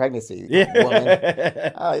my pregnancy, Yeah. woman.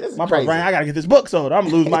 This is my crazy. Brian, I gotta get this book sold. I'm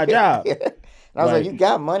gonna lose my job. Yeah. And I was like, Like- you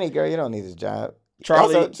got money, girl. You don't need this job.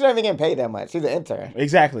 Charlie- Also, she's not even getting paid that much. She's an intern.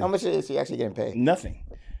 Exactly. How much is she actually getting paid? Nothing.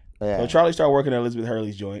 Yeah. So Charlie started working at Elizabeth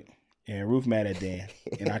Hurley's joint, and Ruth mad at Dan,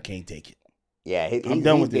 and I can't take it. Yeah, I'm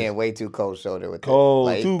done he's with this. being way too cold-shouldered with Cold,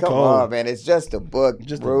 it. Like, too come cold. on, man. It's just a book,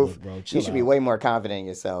 Just a Ruth. book, bro. You Chill should be out. way more confident in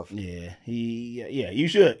yourself. Yeah, you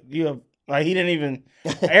should. You have like he didn't even.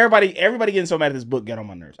 Everybody getting so mad at this book got on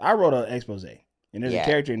my nerves. I wrote an expose, and there's Yeah. a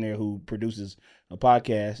character in there who produces a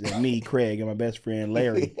podcast that me, Craig, and my best friend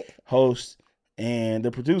Larry host, and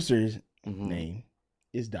the producer's name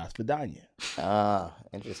is Das Vidania. Ah,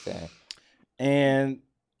 interesting. And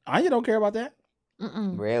Anya don't care about that.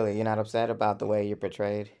 Really? You're not upset about the way you're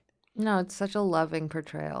portrayed? No, it's such a loving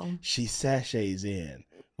portrayal. She sachets in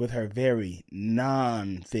with her very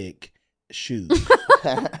non-thick shoes.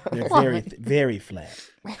 They're very flat.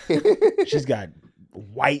 She's got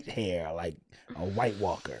white hair like a White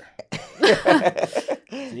Walker.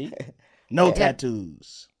 See? No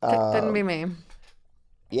tattoos. Couldn't be me.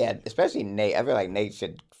 Yeah, especially Nate. I feel like Nate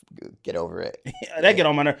should get over it. That get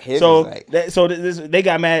on my nerves. His So, is like- they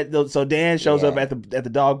got mad. So Dan shows up Yeah. at the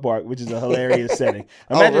dog park, which is a hilarious setting.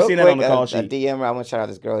 Imagine seeing that on the call a sheet. DM, I want to shout out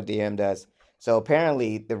this girl DM does. So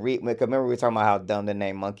apparently, remember we were talking about how dumb the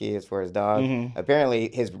name Monkey is for his dog? Mhm. Apparently,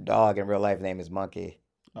 his dog in real life name is Monkey.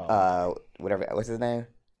 Oh. Whatever. What's his name?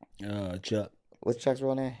 Chuck. What's Chuck's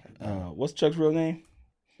real name? What's Chuck's real name?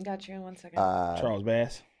 Got you in 1 second. Charles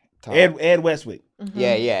Bass. Tom. Ed Westwick.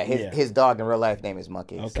 Yeah. Yeah. His dog in real life name is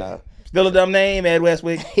Monkey. Okay. So. Still a dumb name, Ed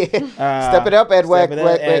Westwick. Step it up, Ed Step it up,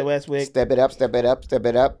 Westwick. Ed Westwick. Step it up, step it up, step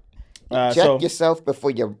it up. Check So- yourself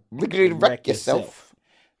before you wreck yourself.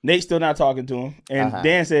 Nate's still not talking to him, and Uh-huh.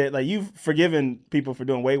 Dan said, "Like you've forgiven people for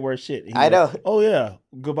doing way worse shit." He's I like, know. Oh yeah,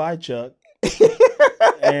 goodbye, Chuck.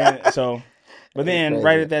 And so, but then Crazy.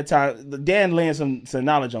 right at that time, Dan lands some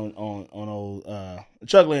knowledge on old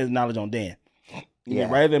Chuck lands knowledge on Dan. Yeah.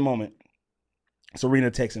 Right at that moment, Serena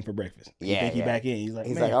texts him for breakfast. You Yeah, think he yeah. back in? He's like,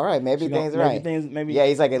 He's "Man, like, all right, maybe she gonna- things are right. Maybe Yeah,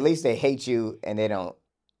 he's like, at least they hate you and they don't.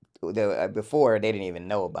 Before they didn't even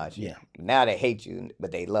know about you. Yeah. Now they hate you,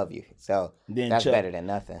 but they love you. So Then that's Chuck- better than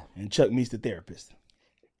nothing. And Chuck meets the therapist.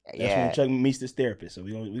 That's Yeah. when Chuck meets this therapist. So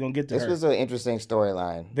we gonna get to This her. was an interesting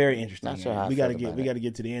storyline. Very interesting. Not sure man. how I we gotta felt get about we it. gotta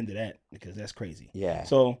get to the end of that because that's crazy. Yeah.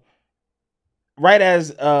 So right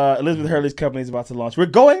as Elizabeth Hurley's company is about to launch, we're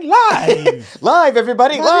going live. Live,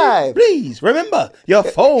 everybody, live. Please remember, your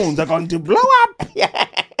phones are going to blow up. Yeah.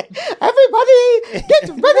 Everybody, get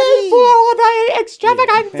ready for the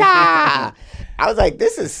extravaganza. I was like,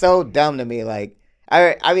 this is so dumb to me. Like,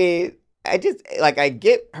 I mean, I just, like, I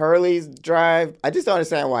get Hurley's drive. I just don't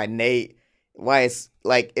understand why Nate why it's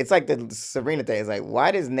like the Serena thing. It's like,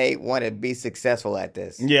 why does Nate want to be successful at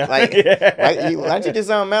this? Yeah. Like, why don't you do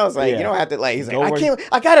something else? Like, Yeah. you don't have to. Like, he's Go like, where-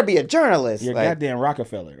 I gotta be a journalist. You're like, goddamn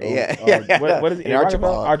Rockefeller. Yeah. What is he? And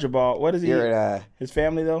Archibald. Archibald. What is he? you're His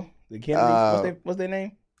family though. The Kennedys. What's their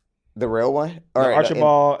name? the real one,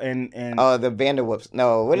 Archibald and the Vanderwoops.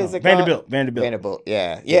 No, what is it Vanderbilt. called? Vanderbilt. Vanderbilt.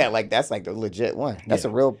 Yeah. Like that's like the legit one. That's Yeah.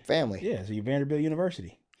 a real family. Yeah, so you're Vanderbilt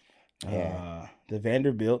University. Yeah. The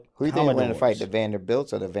Vanderbilt. Who do you think would win the fight, Commodores. the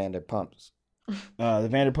Vanderbilts or the Vanderpumps? The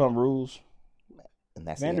Vanderpump Rules. And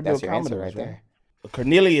that's Vanderbilt your answer Commodores, right there.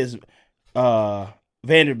 Cornelius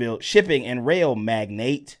Vanderbilt, shipping and rail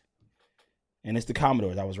magnate. And it's the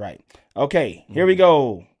Commodores. I was right. Okay, here we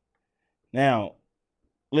go. Now,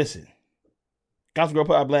 listen. Gospel Girl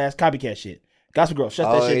put out blast, copycat shit. Gospel Girl, shut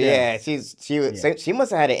that shit down. She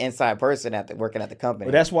must have had an inside person working at the company.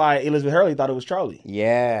 But that's why Elizabeth Hurley thought it was Charlie.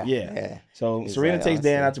 Yeah. So He's Serena like, takes oh,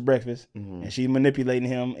 Dan I see. out to breakfast, and she's manipulating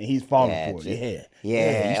him, and he's falling Yeah, for it.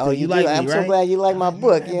 Yeah. You like me, I'm so right? glad you like my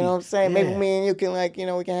book. You Yeah. know what I'm saying? Maybe Yeah. me and you can we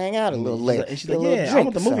can hang out a little later. And she's Get a like, little yeah, I drink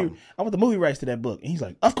want the or movie. something. I want the movie rights to that book. And he's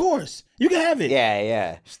like, of course, you can have it.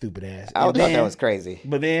 Yeah. Stupid ass. I And thought that then- was crazy.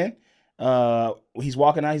 But then he's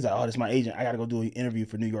walking out. He's like, oh, this is my agent. I got to go do an interview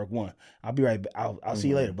for New York One. I'll be right back. I'll see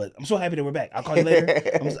you later. But I'm so happy that we're back. I'll call you later.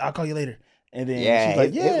 I'll call you later. And then Yeah, she's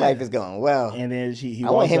like, his life is going well. And then he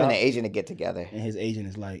I walks want him out, and the agent to get together. and his agent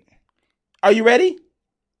is like, are you ready?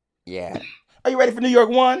 Yeah. Are you ready for New York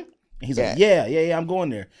One? And he's like, Yeah. yeah, I'm going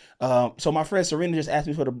there. So my friend Serena just asked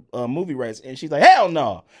me for the movie rights, and she's like, hell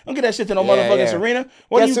no, don't get that shit to no Yeah, motherfucking yeah. Serena.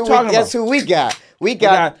 What are you talking about? Guess who we got? We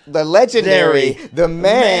got got the legendary, the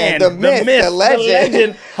man, the myth, the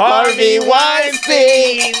legend, Harvey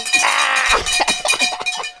Weinstein.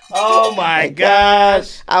 Oh my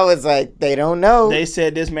gosh. I was like, they don't know. They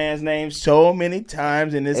said this man's name so many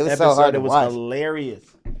times in this It was so episode. hard to It was watch. hilarious.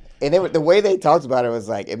 And the way they talked about it was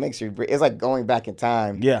like, it's like going back in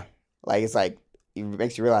time. Yeah. Like, it's like, it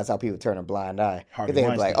makes you realize how people turn a blind eye. Harvey They were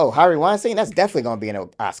like, Weinstein. oh, Harvey Weinstein? That's definitely going to be an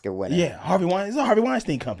Oscar winner. Yeah, Harvey Weinstein. It's a Harvey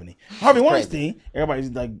Weinstein company. Harvey Weinstein. Everybody's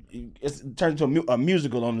like, it's turned into a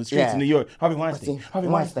musical on the streets Yeah. of New York. Harvey Weinstein. Harvey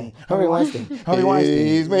Weinstein. Harvey Weinstein. Harvey Weinstein.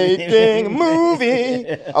 He's making a movie.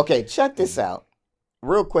 Okay, check this out.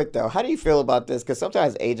 Real quick, though. How do you feel about this? Because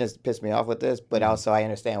sometimes agents piss me off with this, but also I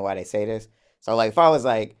understand why they say this. So, like, if I was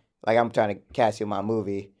like I'm trying to cast you in my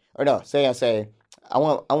movie, or no, say I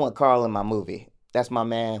want Carl in my movie. That's my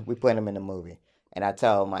man. We put him in the movie. And I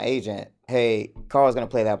tell my agent, hey, Carl's going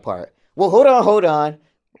to play that part. Well, hold on.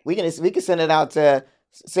 We can send it out to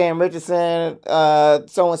Sam Richardson,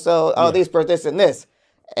 so-and-so, this person, this and this.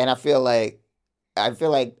 And I feel like I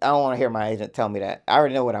don't want to hear my agent tell me that. I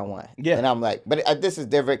already know what I want. Yeah. And I'm like, but this is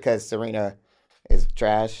different because Serena is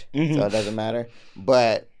trash, so it doesn't matter.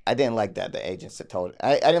 But I didn't like that the agent told.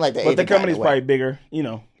 I didn't like the agent. But the got in company's way. probably bigger, you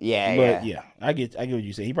know. Yeah, But yeah. I get what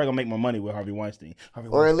you say. He probably gonna make more money with Harvey Weinstein.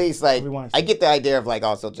 Or at least like Harvey Weinstein. I get the idea of like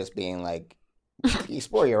also just being like you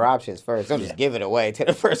explore your options first. Don't just give it away to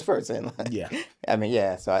the first person. Yeah. I mean,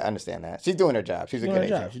 yeah. So I understand that she's doing her job. She's a Doing good her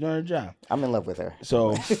job. agent. She's doing her job. I'm in love with her.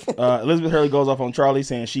 So Elizabeth Hurley goes off on Charlie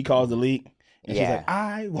saying she caused the leak. And she's Yeah. like,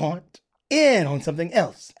 I want in on something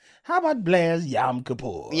else. How about Blair's Yom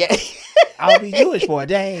Kippur? Yeah. I'll be Jewish for a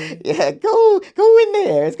day. Yeah, go in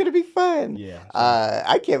there. It's gonna be fun. Yeah.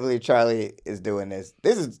 I can't believe Charlie is doing this.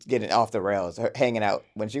 This is getting off the rails. Her hanging out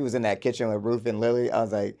when she was in that kitchen with Ruth and Lily. I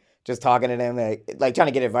was like, just talking to them, like trying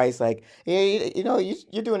to get advice. Like, yeah,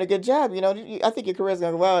 you're doing a good job. You know, I think your career's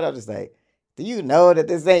gonna go well. And I was just like, do you know that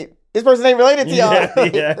this person ain't related to y'all?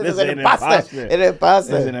 Yeah, this is this an ain't imposter. an An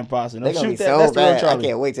imposter. It's an imposter. No, They're gonna shoot be that. so That's the real bad. I Charlie.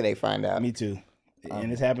 can't wait till they find out. Me too.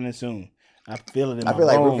 And it's happening soon. I feel it in my I feel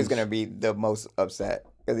like Ruth bones. is gonna be the most upset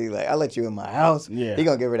because he's like, I let you in my house. Yeah. He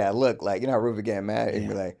gonna give her that look, like, you know how Ruth is getting mad and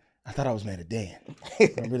be like, I thought I was mad at Dan.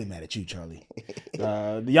 I'm really mad at you, Charlie.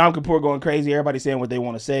 The Yom Kippur going crazy. Everybody saying what they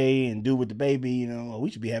want to say and do with the baby. You know, we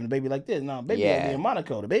should be having a baby like this. No, baby gotta be in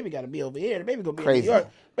Monaco. The baby got to be over here. The baby gonna be Crazy. in New York.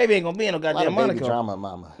 Baby ain't gonna be in no a lot goddamn of baby Monaco. drama,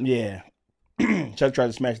 mama. Yeah. Chuck tried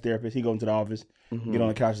to smash the therapist. He go into the office, Mm-hmm. get on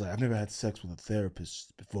the couch, like, I've never had sex with a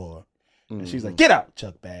therapist before. And she's like, get out,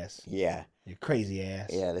 Chuck Bass. Yeah. You crazy ass.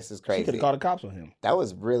 Yeah, this is She crazy. could have called the cops on him. That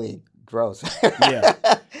was really gross. Yeah.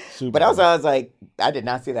 Super But also, gross. I was like, I did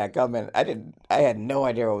not see that coming. I had no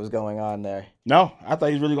idea what was going on there. No, I thought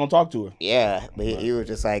he was really going to talk to her. Yeah, but he was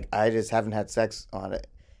just like, I just haven't had sex on it.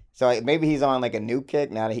 So like, maybe he's on like a new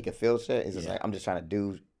kick now that he can feel shit. He's just like, I'm just trying to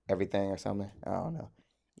do everything or something. I don't know.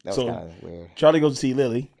 That was So- kind of weird. Charlie goes to see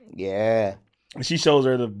Lily. Yeah. And she shows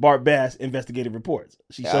her the Bart Bass investigative reports.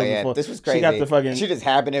 She shows her this was crazy. She got the fucking. She just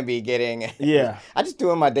happened to be getting. Yeah. I just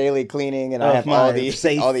doing my daily cleaning and I Of have my all the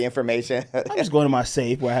safe. information. I'm just going to my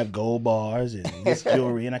safe where I have gold bars and this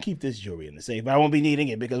jewelry, and I keep this jewelry in the safe, but I won't be needing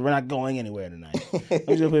it because we're not going anywhere tonight. I'm just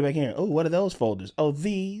gonna put it back here. Oh, what are those folders? Oh,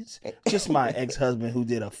 these. Just my ex-husband who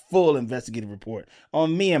did a full investigative report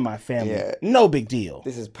on me and my family. Yeah. No big deal.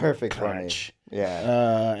 This is perfect for me. Crunch.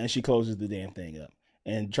 Yeah. And she closes the damn thing up.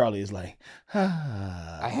 And Charlie is like,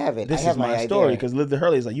 I have it. This I have is my idea. story. Because Liv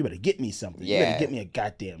Hurley is like, you better get me something. You Yeah. better get me a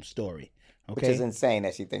goddamn story. Okay. Which is insane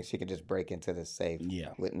that she thinks she could just break into the safe Yeah.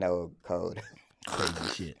 with no code.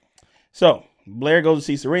 Crazy shit. So Blair goes to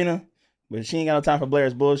see Serena, but she ain't got no time for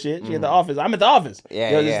Blair's bullshit. She at the office. I'm at the office. Yeah,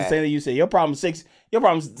 Yo, yeah. It's the same thing you said. Your problem's six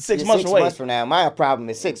months Six away. months from now. My problem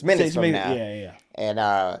is 6 minutes from now. Yeah. And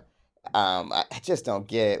I just don't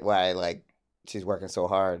get why she's working so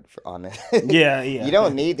hard on it. Yeah. You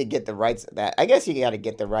don't need to get the rights. I guess you got to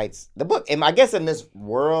get the rights. The book, and I guess in this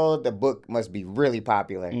world, the book must be really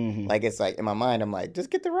popular. Mhm. Like it's like in my mind, I'm like, just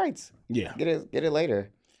get the rights. Yeah. Get it later.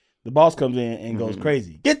 The boss comes in and goes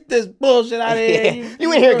crazy. Get this bullshit out of here.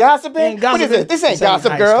 You in here gossiping? What What is this? This ain't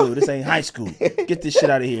Gossip Girl. This ain't high school. Get this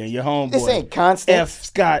shit out of here. Your homeboy. This ain't Constance. F.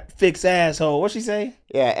 Scott Fix asshole. What she say?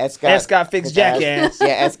 Yeah, F. Scott Fix jackass. Yeah,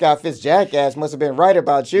 F. Scott Fix jackass must have been right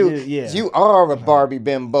about you. Yeah. You are a Barbie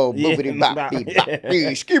bimbo. Yeah. Boopity bop beep bop Yeah. bee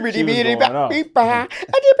skibidi She was beady going bop off. beep bop.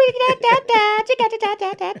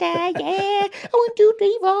 Yeah. 1, 2,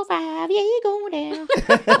 3, 4, 5. Yeah, you going down.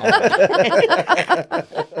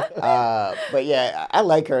 But yeah, I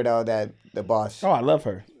like her though. That the boss. Oh, I love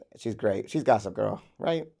her. She's great. She's Gossip Girl,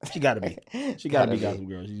 right? She gotta be. She gotta be Gossip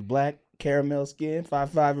Girl. She's black, caramel skin,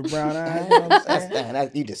 5'5" with brown eyes. You know what I'm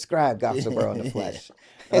saying? You describe Gossip Girl in the flesh.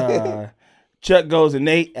 Chuck goes to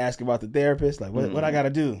Nate, ask about the therapist. Like, what I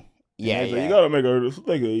gotta do? Yeah, And Nate's like, yeah. you gotta make her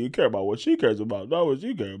think you care about what she cares about, not what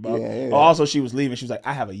you care about. Yeah, yeah. Oh, also, she was leaving. She was like,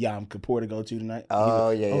 I have a Yom Kippur to go to tonight. Oh,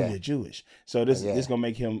 He was, yeah, Oh, yeah. you're Jewish. So this Yeah. this gonna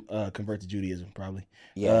make him convert to Judaism, probably.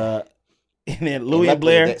 Yeah. And then Louis and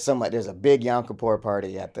luckily, Blair. there's a big Yom Kippur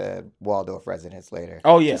party at the Waldorf residence later.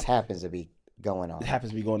 Oh, yeah. Just happens to be going on. It happens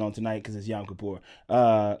to be going on tonight because it's Yom Kippur.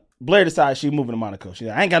 Blair decides she's moving to Monaco. She's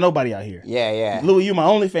like, I ain't got nobody out here. Yeah, yeah. Louis, you my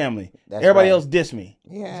only family. That's Everybody right. else diss me.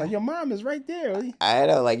 Yeah. It's like, your mom is right there. I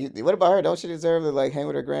know. What about her? Don't she deserve to hang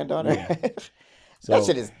with her granddaughter? Yeah. So- That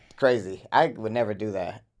shit is crazy. I would never do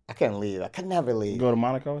that. I couldn't leave. I could never leave. Go to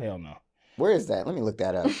Monaco? Hell no. Where is that? Let me look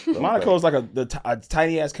that up. Monaco is like a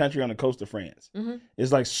tiny ass country on the coast of France. Mm-hmm.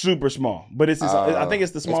 It's like super small, but I think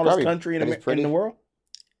it's the It's smallest probably- country but in it's pretty. the world.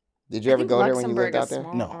 Did you ever go there when you lived out there?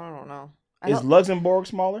 Small. No. I don't know. Is Luxembourg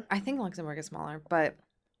smaller? I think Luxembourg is smaller, but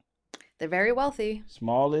they're very wealthy.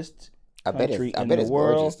 Smallest I bet country it's in the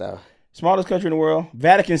world. gorgeous though. Smallest country in the world.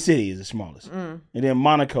 Vatican City is the smallest, Mm. and then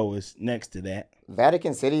Monaco is next to that,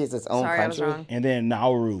 Vatican City is its own Sorry, I was country. wrong. and then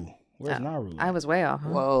Nauru. Where's Nauru? I was way off. Huh?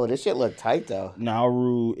 Whoa, this shit look tight though.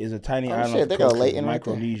 Nauru is a tiny Oh, island shit, off they the go coast of Leighton right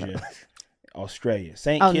there. Micronesia, Australia.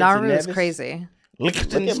 St. Oh, Kitts Nauru and is Nevis, crazy. Look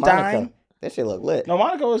at Monaco. Liechtenstein. That shit look lit. No,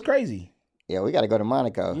 Monaco is crazy. Yeah, we got to go to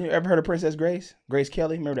Monaco. You ever heard of Princess Grace? Grace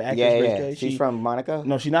Kelly? Remember the actress Yeah, Grace yeah. Kelly? She's from Monaco.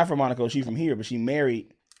 No, she's not from Monaco. She's from here, but she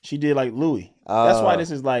married. She did like Louis. That's why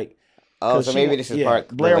this is like. Oh, 'cause so she maybe wa- this is yeah, part.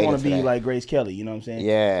 Blair related want to be that. like Grace Kelly. You know what I'm saying?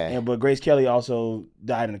 Yeah. But Grace Kelly also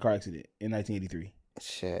died in a car accident in 1983.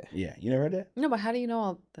 Shit. Yeah, you never heard that? No, but how do you know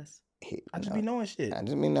all this? I just be knowing shit. I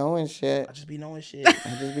just be knowing shit. I just be knowing shit. I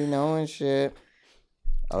just be knowing shit.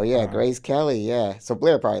 Oh yeah, Grace Kelly. Yeah. So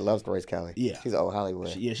Blair probably loves Grace Kelly. Yeah. She's old Hollywood.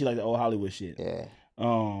 She like the old Hollywood shit. Yeah.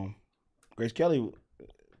 Grace Kelly.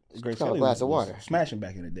 Grace called a Kelly glass was, of water. was smashing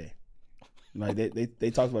back in the day. Like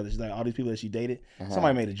they talked about this. Like all these people that she dated. Uh-huh.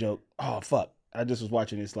 Somebody made a joke. Oh fuck! I just was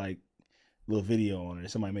watching this like little video on it.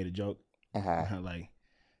 Somebody made a joke. Uh-huh. Like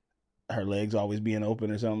her legs always being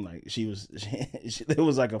open or something. Like she was. It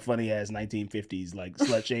was like a funny ass 1950s like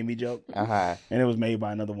slut shamey joke. Uh-huh. And it was made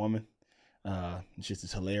by another woman. It's just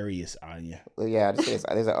it's hilarious, Anya. Well, yeah, there's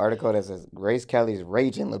an article that says Grace Kelly's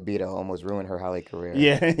raging libido almost ruined her Holly career.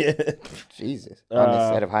 Yeah. Jesus. On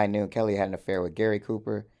the set of High Noon, Kelly had an affair with Gary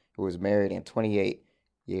Cooper, who was married in 28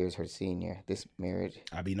 years her senior. This marriage.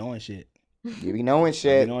 I be knowing shit. You be knowing I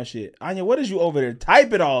shit. be knowing shit. Anya, what is you over there?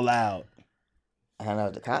 Type it all out. I don't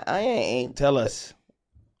know. I ain't. Tell us.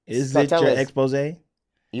 Is So it tell your us. expose?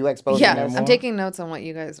 You exposing Yeah, them? I'm taking notes on what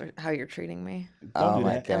you guys are, how you're treating me. Don't Oh do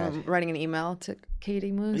my that. God. And I'm writing an email to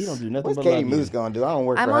Katie Moose. You don't do nothing What's but Katie love you. Moose gonna do? I don't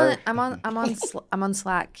work I'm for on. her. I'm on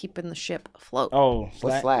Slack, keeping the ship afloat. Oh,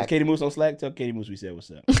 Slack. Slack? Is Katie Moose on Slack? Tell Katie Moose we said what's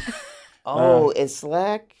up. Oh, it's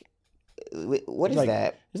Slack. What It's is like-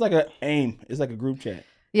 that? It's like a AIM. It's like a group chat.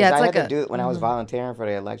 Yeah, it's I like had a to do when I was volunteering for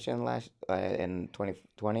the election last in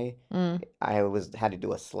 2020. I had to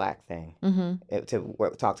do a Slack thing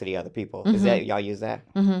to talk to the other people. Is that y'all use that?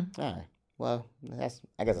 Mm-hmm. All right. Well, I guess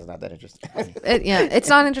it's not that interesting. It's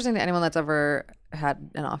not interesting to anyone that's ever had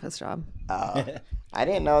an office job. I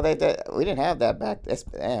didn't know that we didn't have that back. It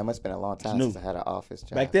must have been a long time since I had an office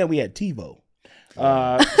job. Back then we had TiVo.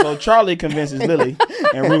 So Charlie convinces Lily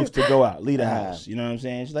and Ruth to go out, leave the house. You know what I'm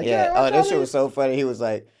saying? She's like, that shit was so funny. He was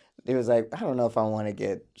like, I don't know if I want to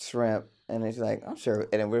get shrimp. And then she's like, I'm sure.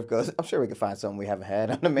 And then Ruth goes, I'm sure we can find something we haven't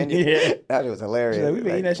had on the menu. Yeah. That was hilarious. Like, we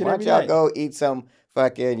been eating that shit why every don't y'all night. go eat some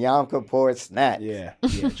fucking Yom Kippur snack? Yeah.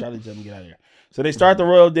 Charlie tells them to get out of there. So they start the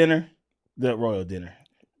royal dinner. But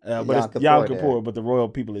it's Yom Kippur, but the royal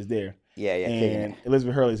people is there. Yeah. And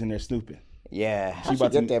Elizabeth Hurley's in there snooping. Yeah. How'd she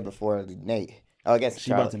get there before Nate? Oh, I guess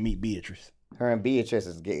she's about to meet Beatrice. Her and Beatrice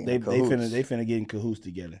is getting they cahoots. finna get in cahoots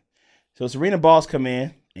together. So Serena Boss come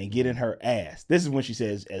in and get in her ass. This is when she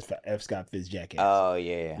says F. Scott Fitz jackass. Oh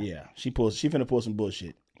yeah. Yeah. She finna pull some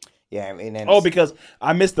bullshit. Yeah, and then because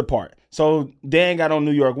I missed the part. So Dan got on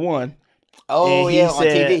New York 1. Oh and yeah, on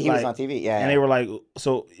TV. He was on TV. Yeah. And they were like,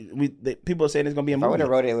 so people are saying it's gonna be a if movie. I would have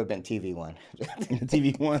wrote it, it would have been TV One.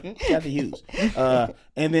 TV One, Kathy Hughes.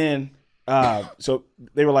 And then so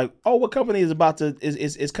they were like, oh, what company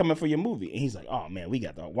is coming for your movie? And he's like, oh man, we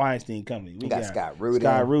got the Weinstein Company. We got Scott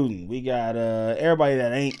Rudin. We got everybody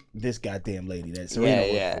that ain't this goddamn lady that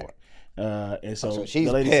Serena worked for. And so she's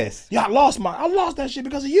the lady pissed. said, yeah, I lost that shit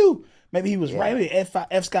because of you. Maybe he was right. Maybe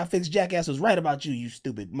F. Scott Fitz jackass was right about you, you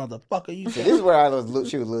stupid motherfucker. You this is where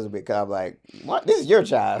she was losing because I'm like, what? This is your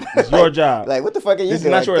job. It's your job. Like, what the fuck are you this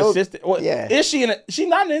doing? This is not your assistant. Well, yeah. Is she? She's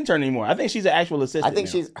not an intern anymore. I think she's an actual assistant. I think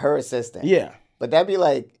now. she's her assistant. Yeah. But that'd be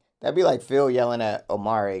like Phil yelling at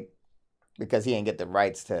Omari because he didn't get the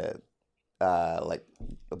rights to like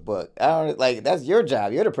a book. I don't like that's your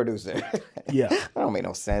job. You're the producer. Yeah. That don't make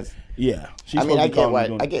no sense. Yeah.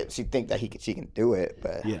 I get she think that she can do it,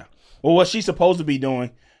 but yeah. Well, what she's supposed to be doing,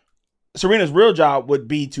 Serena's real job would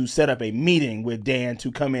be to set up a meeting with Dan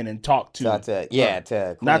to come in and talk to not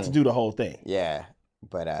to do the whole thing. Yeah.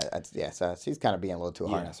 But so she's kind of being a little too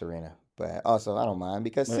hard on Serena. But also I don't mind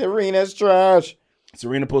because Serena's trash.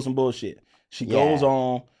 Serena pulls some bullshit. She goes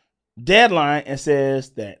on Deadline and says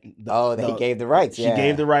that he gave the rights. She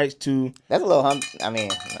gave the rights to. That's a little I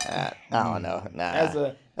don't know.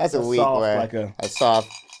 Nah, that's a weak soft, word. like a soft.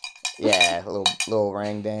 Yeah, a little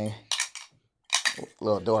ring ding.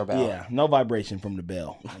 Little doorbell. Yeah, no vibration from the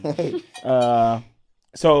bell.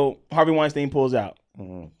 So Harvey Weinstein pulls out.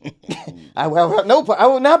 I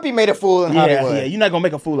will not be made a fool in Hollywood. Yeah, you're not gonna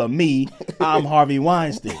make a fool of me. I'm Harvey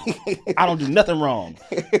Weinstein. I don't do nothing wrong.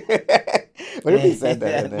 What if he said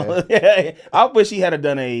that in there? I wish he had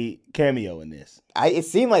done a cameo in this. It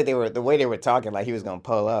seemed like the way they were talking, like he was gonna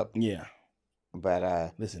pull up. Yeah.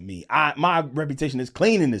 But listen, my reputation is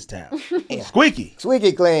clean in this town. Squeaky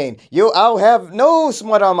clean. I'll have no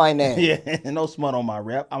smut on my name. Yeah, no smut on my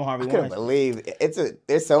rep. I'm Harvey Weinstein. I couldn't believe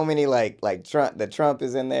there's so many like Trump. The Trump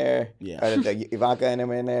is in there. Yeah, or the Ivanka and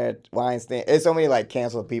him in there. Weinstein. There's so many like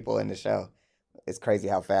canceled people in the show. It's crazy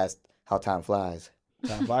how time flies.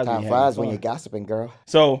 Time flies. Time flies when you're gossiping, girl.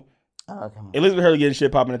 So Elizabeth Hurley getting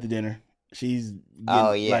shit popping at the dinner. She's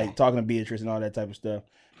like talking to Beatrice and all that type of stuff,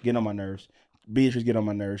 getting on my nerves. Beatrice get on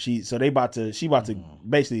my nerves. She about to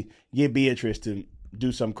basically get Beatrice to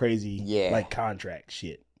do some crazy like contract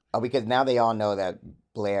shit. Oh, because now they all know that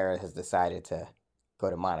Blair has decided to go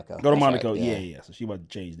to Monaco. Right. Yeah. So she about to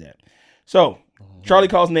change that. So Charlie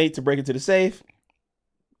calls Nate to break into the safe.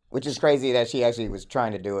 Which is crazy that she actually was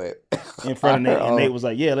trying to do it in front of Nate, and Nate was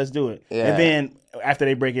like, "Yeah, let's do it." Yeah. And then after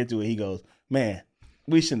they break into it, he goes, "Man,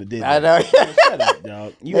 we shouldn't have did that." I know. Shut up,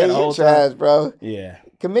 dog. You had a whole trash, bro. Yeah.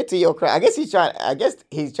 Commit to your crime. I guess he's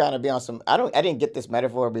trying to be on some. I didn't get this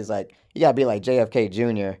metaphor, but he's like, you gotta be like JFK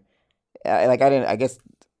Jr. I guess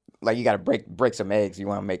like you gotta break some eggs. You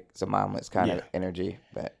want to make some omelets, kind of energy.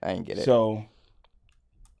 But I didn't get it. So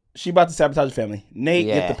she about to sabotage the family. Nate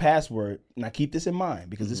get the password. Now keep this in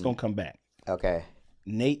mind because it's gonna come back. Okay.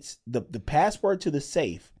 Nate's the password to the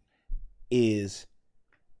safe is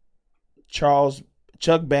Chuck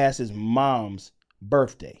Bass's mom's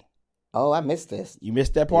birthday. Oh, I missed this. You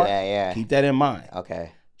missed that part? Yeah. Keep that in mind.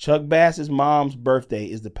 Okay. Chuck Bass's mom's birthday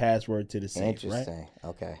is the password to the safe. Interesting.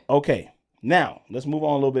 Right? Okay. Now, let's move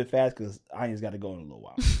on a little bit fast because Anya's got to go in a little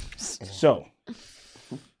while. So,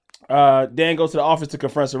 Dan goes to the office to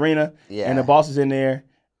confront Serena. Yeah. And the boss is in there.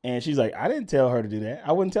 And she's like, I didn't tell her to do that.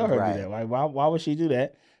 I wouldn't tell her to do that. Like, why would she do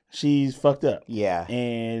that? She's fucked up. Yeah.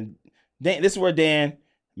 And Dan, this is where Dan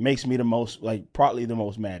makes me the most, like, probably the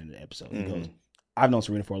most mad in the episode. He goes, I've known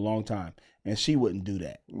Serena for a long time, and she wouldn't do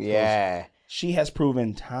that. Yeah. She has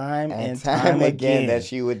proven time and time time again again that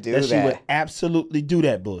she would do She would absolutely do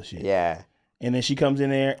that bullshit. Yeah. And then she comes in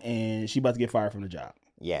there and she about to get fired from the job.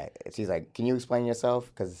 Yeah. She's like, can you explain yourself?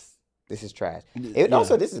 Because this is trash. Yeah.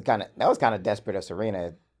 Also, that was kind of desperate of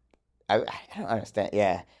Serena. I don't understand.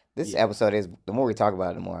 Yeah. This episode is, the more we talk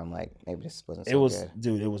about it, the more I'm like, maybe this wasn't so good.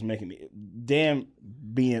 Dude, it was making me, damn,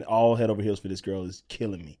 being all head over heels for this girl is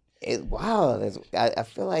killing me. Wow. I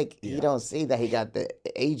feel like you don't see that he got the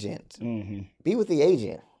agent. Mm-hmm. Be with the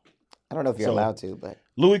agent. I don't know if you're allowed to, but.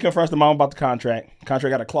 Louis confronts the mom about the contract.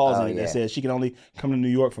 Contract got a clause in it yeah. that says she can only come to New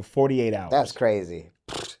York for 48 hours. That's crazy.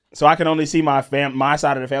 So I can only see my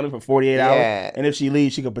side of the family for 48 Yeah. hours. And if she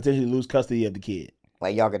leaves, she could potentially lose custody of the kid.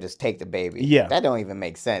 Like, y'all could just take the baby. Yeah. That don't even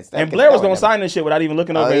make sense. And Blair was going to sign this shit without even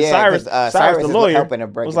looking over. And Cyrus, the is lawyer, helping to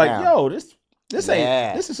break was it like, down. yo, this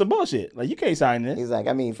is some bullshit. Like, you can't sign this. He's like,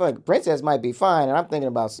 I mean, fuck, Princess might be fine, and I'm thinking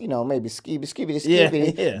about, maybe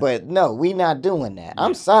skibby, Yeah. but no, we not doing that.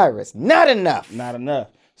 I'm Cyrus. Not enough. Not enough.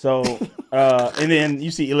 So, and then you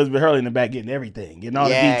see Elizabeth Hurley in the back getting everything, getting all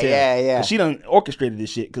the details. Yeah. 'Cause she done orchestrated this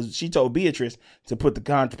shit because she told Beatrice to put the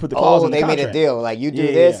clause in the contract. They made a deal. Like, you do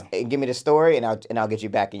this, and give me the story, and I'll get you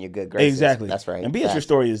back in your good graces. Exactly. That's right. And Beatrice's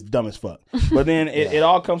story is dumb as fuck. But then it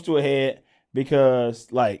all comes to a head because,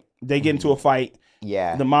 like, they get into a fight.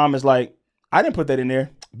 Yeah. The mom is like, I didn't put that in there.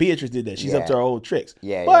 Beatrice did that. She's up to her old tricks.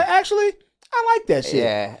 Yeah. But actually, I like that shit.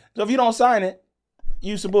 Yeah. So if you don't sign it,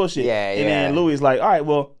 you some bullshit. Yeah, And then Louis is like, all right,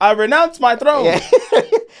 well, I renounce my throne. Yeah.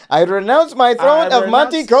 I renounce my throne of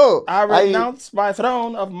Montico. I renounce my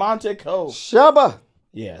throne of Montico. Shabba.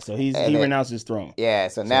 Yeah, so he renounced his throne. Yeah,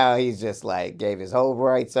 so now he's just like gave his whole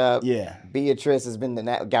rights up. Yeah. Beatrice has been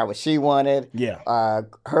got what she wanted. Yeah.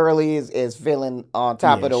 Hurley is feeling on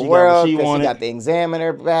top of the she got what world she because she wanted. got the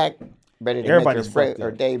Examiner back, ready to Everybody's make fucked her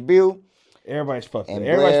up. debut. Everybody's fucked up. And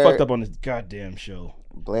Everybody's Blair- fucked up on this goddamn show.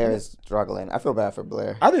 Blair is struggling. I feel bad for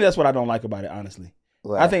Blair. I think that's what I don't like about it, honestly.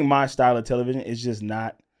 What? I think my style of television is just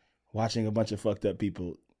not watching a bunch of fucked up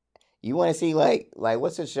people. You want to see like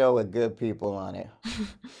what's a show with good people on it?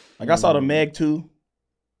 Like I saw the Meg 2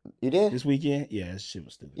 You did? this weekend. Yeah, this shit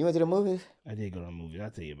was stupid. You went to the movies? I did go to the movies. I'll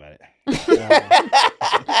tell you about it.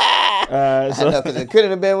 I know, because it couldn't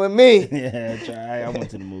have been with me. Yeah, I went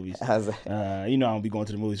to the movies. I was like, I don't be going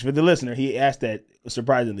to the movies. For the listener, he asked that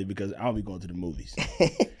surprisingly because I don't be going to the movies.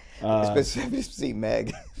 specifically see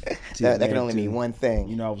Meg. See that Meg can only too. mean one thing.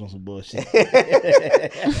 You know I was on some bullshit.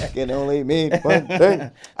 Can only mean one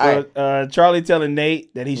thing. All right. Charlie telling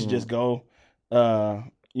Nate that he should just go,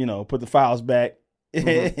 put the files back.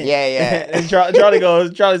 Yeah. And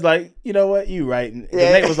Charlie's like, you know what, you right. And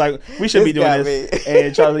Nate was like, we should be This doing got this. me.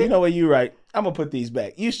 And Charlie's like, you know what, you right. I'm gonna put these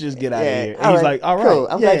back. You should just get out of here. And All he's right, like, all right. cool.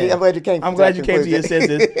 I'm glad you came. I'm to glad that you came to your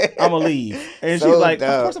conclusion. senses. I'm gonna leave. And So she's like, dumb.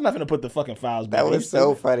 of course I'm not gonna put the fucking files back. That was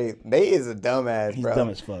so funny. Nate is a dumbass, He's bro. dumb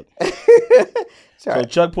as fuck. So Sorry.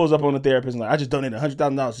 Chuck pulls up on the therapist and like, I just donated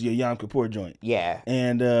 $100,000 to your Yom Kippur joint. Yeah.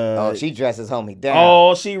 And She dresses homie down.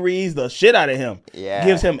 oh, she reads the shit out of him. Yeah.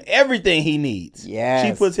 Gives him everything he needs. Yes.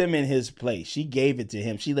 She puts him in his place. She gave it to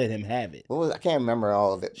him. She let him have it. I can't remember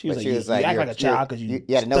all of it. She was but like, you act like a child because you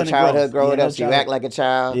had no stunning childhood growth. growing Yeah, up, no so you childhood. act like a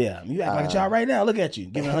child. Yeah, you act like a child right now. Look at you,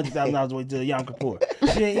 giving $100,000 away to Yom Kippur.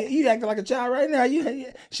 You acting like a child right now.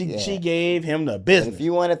 She gave him the And business. if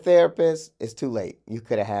you want a therapist, it's too late. You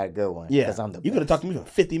could have had a good one. Yeah, 'cause I'm the you could have best. talked to me for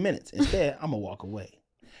 50 minutes. Instead, I'm gonna walk away.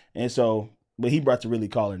 And so, but he brought to really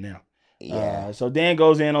call her now. Yeah. So Dan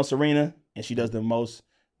goes in on Serena, and she does the most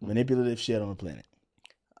manipulative shit on the planet.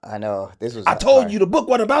 I know. This was. I told you the book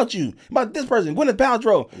wasn't about you, about this person, Gwyneth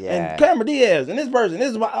Paltrow, Yeah. and Cameron Diaz, and this person. This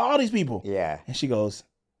is about all these people. Yeah. And she goes,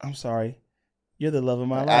 "I'm sorry, you're the love of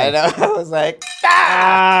my I life." know. I was like,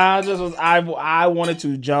 I wanted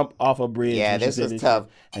to jump off a bridge. yeah, when she this said was tough.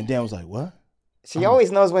 And Dan was like, "What?" She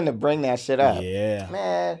always knows when to bring that shit up. Yeah.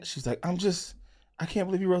 Man. She's like, I can't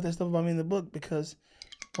believe you wrote that stuff about me in the book because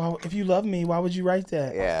if you love me, why would you write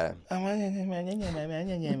that? Yeah. I'm like, Dan's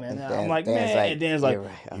man. like, And Dan's like, "You're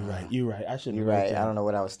right. you're right. I shouldn't You're have wrote right. that. I don't know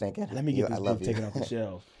what I was thinking. Let me get this I book love you. taken off the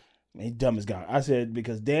shelf. Man, he's dumb as God. I said,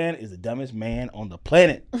 because Dan is the dumbest man on the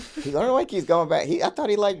planet. He don't know why he keeps going back. I thought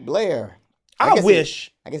he liked Blair. I guess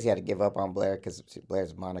wish. I guess he had to give up on Blair because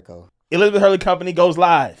Blair's Monaco. Elizabeth Hurley Company goes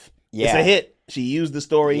live. Yeah. It's a hit. She used the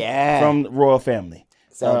story from the Royal Family.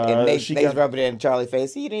 So and she Nate's got- rubbing it in Charlie's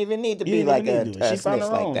face. He didn't even need to You be didn't like even need to do it. a She found snitch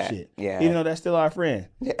her like own that. shit. Yeah. Even though that's still our friend.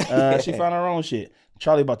 She found her own shit.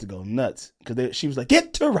 Charlie about to go nuts because she was like,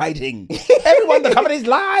 "Get to writing, everyone! The company's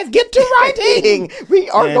live. Get to writing. We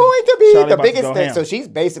are And going to be Charlie the about to biggest go thing." ham. So she's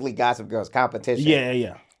basically Gossip Girl's competition.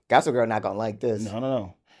 Yeah. Gossip Girl not gonna like this.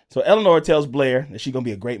 No. So Eleanor tells Blair that she's gonna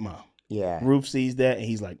be a great mom. Yeah. Ruth sees that, and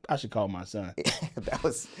he's like, I should call my son.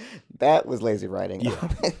 that was lazy writing.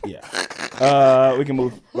 Yeah. We can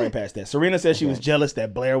move right past that. Serena said she was jealous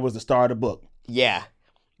that Blair was the star of the book. Yeah.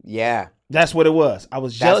 That's what it was. I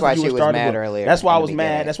was jealous that you were starting the book. Earlier. That's why I was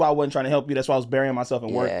mad. That's why I wasn't trying to help you. That's why I was burying myself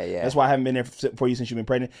in work. Yeah. That's why I haven't been there for you since you've been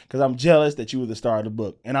pregnant, because I'm jealous that you were the star of the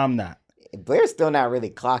book, and I'm not. Blair's still not really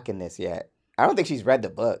clocking this yet. I don't think she's read the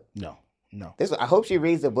book. No. I hope she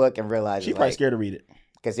reads the book and realizes She's probably scared to read it.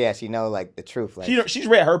 Because she know like the truth. Like she's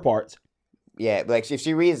read her parts. Yeah, like if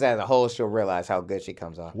she reads it as a whole, she'll realize how good she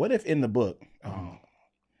comes off. What if in the book,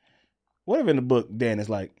 Dan is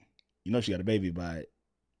like, she got a baby by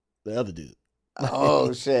the other dude?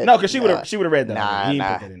 Oh shit! No, because she would have read that.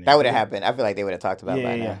 Nah. That would have happened. I feel like they would have talked about it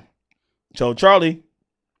by now. So Charlie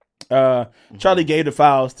gave the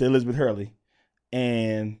files to Elizabeth Hurley,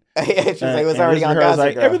 and she's like, it was already on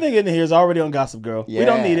Gossip Girl. Everything in here is already on Gossip Girl. Yeah. We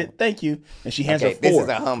don't need it. Thank you. And she hands her 4. This is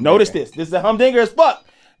a humdinger. Notice this. This is a humdinger as fuck.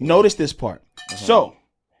 Notice this part. So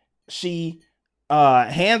she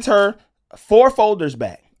hands her 4 folders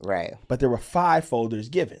back. Right. But there were 5 folders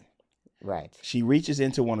given. Right. She reaches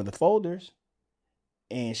into one of the folders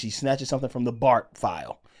and she snatches something from the Bart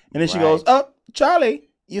file. And then she goes, Charlie,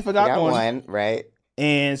 you forgot one. Right.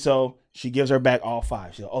 And so she gives her back all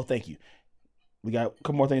 5. She goes, oh, thank you. We got a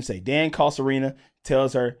couple more things to say. Dan calls Serena,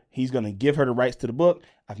 tells her he's going to give her the rights to the book.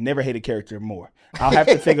 I've never hated a character more. I'll have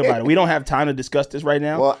to think about it. We don't have time to discuss this right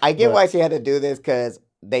now. Well, I get why she had to do this, because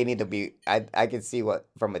they need to be, I can see what,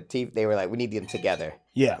 from a TV, they were like, we need them together.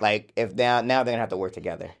 Yeah. Like, if now they're going to have to work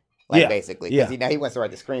together. Like, basically. Because now he wants to write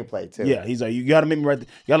the screenplay, too. Yeah, he's like, you got to make me write the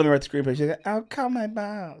screenplay. She's like, I'll call my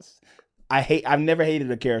boss. I've never hated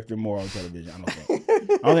a character more on television, I don't think.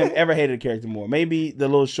 I don't think I've ever hated a character more. Maybe the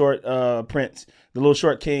little short prince, the little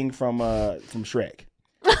short king from Shrek.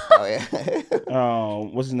 Oh, yeah.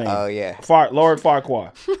 What's his name? Oh, yeah. Lord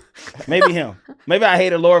Farquaad. Maybe him. Maybe I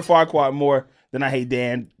hated Lord Farquaad more than I hate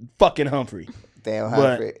Dan fucking Humphrey. Dan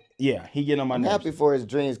Humphrey. But, yeah, he getting on my nerves. Happy for his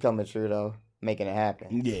dreams coming true, though. Making it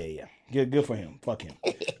happen. Yeah. Good for him. Fuck him.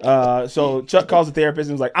 So Chuck calls the therapist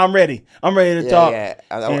and is like, I'm ready to talk. Yeah.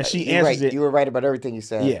 And she answers it. You were right about everything you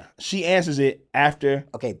said. Yeah. She answers it after.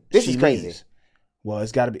 Okay, this is crazy. Leaves. Well,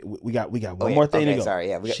 it's got to be. We got one more thing to go. Sorry,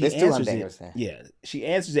 yeah. There's 2 humdingers. Yeah. She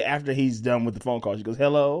answers it after he's done with the phone call. She goes,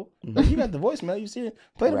 hello. You got the voicemail. You see it?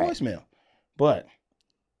 Play the voicemail. But,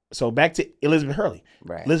 so back to Elizabeth Hurley.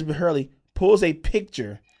 Right. Elizabeth Hurley pulls a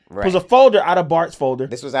picture. Right. Pulls a folder out of Bart's folder.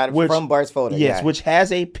 This was from Bart's folder. Yes, which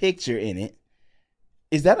has a picture in it.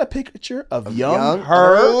 Is that a picture of young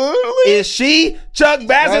her? Is she Chuck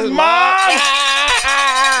Bass's mom?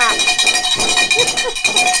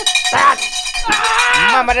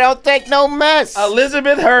 Mama don't take no mess.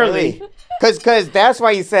 Elizabeth Hurley. Because that's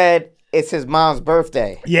why you said it's his mom's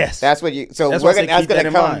birthday. Yes. That's what you. So that's going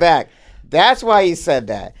to come back. That's why you said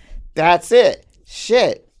that. That's it.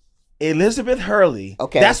 Shit. Elizabeth Hurley.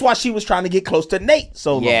 Okay. That's why she was trying to get close to Nate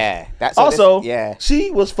so long. Yeah. She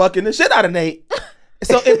was fucking the shit out of Nate.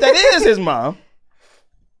 So if that is his mom,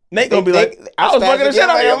 Nate gonna be like, I was fucking the shit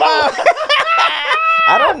out of your mom.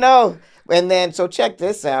 I don't know. And then, so check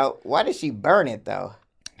this out. Why did she burn it though?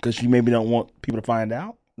 Because she maybe don't want people to find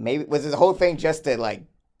out. Maybe was this whole thing just to like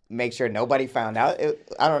make sure nobody found out?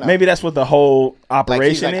 I don't know. Maybe that's what the whole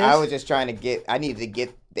operation is. I was just trying to get. I needed to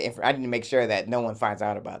get I need to make sure that no one finds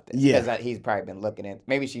out about this. Yeah, because he's probably been looking at.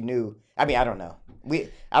 Maybe she knew. I mean, I don't know.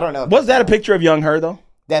 I don't know. Was that a picture of young her though?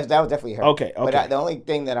 That was definitely her. Okay. But the only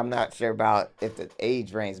thing that I'm not sure about if the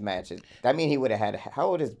age range matches. That mean he would have had. How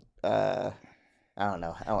old is? I don't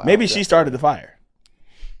know. Maybe she started the fire.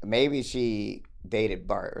 Maybe she dated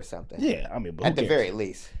Bart or something. Yeah, I mean, at the very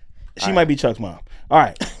least, she might be Chuck's mom. All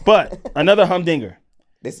right, but another humdinger.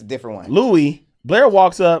 This is a different one. Blair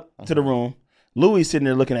walks up to the room. Louis sitting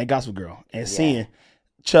there looking at Gossip Girl and seeing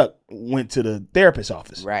Chuck went to the therapist's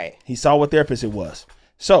office. Right. He saw what therapist it was.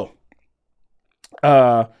 So,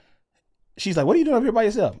 she's like, "What are you doing up here by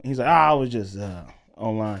yourself?" And he's like, I was just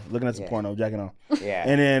online looking at some porno, jacking off. Yeah.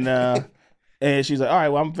 And then and she's like, "All right,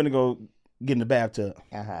 well, I'm finna go get in the bathtub.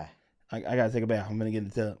 Uh-huh. I gotta take a bath. I'm gonna get in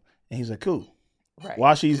the tub." And he's like, "Cool." Right.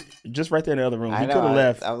 While she's just right there in the other room, he could have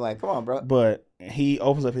left. I'm like, "Come on, bro." But he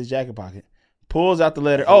opens up his jacket pocket, pulls out the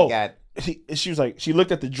letter. She was like, she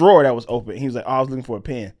looked at the drawer that was open. He was like, I was looking for a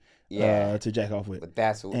pen. To jack off with. But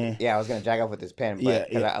that's I was gonna jack off with this pen,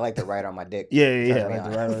 but I like to write on my dick.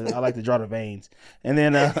 I like to draw the veins, and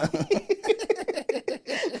then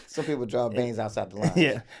some people draw veins outside the line.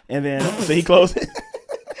 Yeah, and then so he closed it.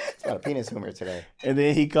 It's got a penis humor today. And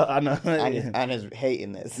then I know I'm just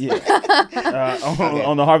hating this. Yeah,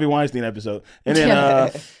 on the Harvey Weinstein episode, and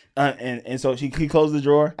then and so he closed the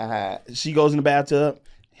drawer. Uh-huh. She goes in the bathtub.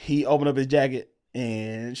 he opened up his jacket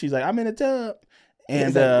and she's like, I'm in the tub. And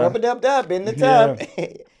He's like, rub-a-dub-dub in the tub.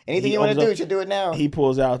 Anything He you want to opens do, up- you should do it now. He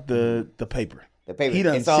pulls out the paper. The paper, He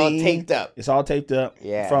done it's all seen- taped up. It's all taped up.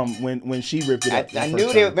 Yeah. From when she ripped it up. I the knew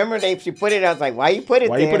first they. time. Remember she put it. I was like, why you put it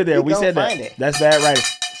Why there? you put it there? You We gonna said that. find it. That's bad writing.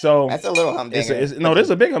 So That's a little humdinger. no, this is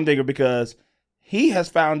a big humdinger because he has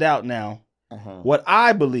found out now what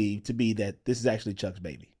I believe to be that this is actually Chuck's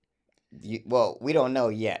baby. Well, we don't know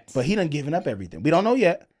yet. But he done given up everything. We don't know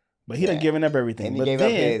yet, but he done given up everything. And he But gave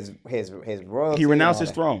then up his royalty. he renounced and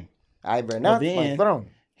his all throne. that. I renounced my then- throne.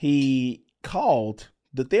 He called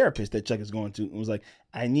the therapist that Chuck is going to and was like,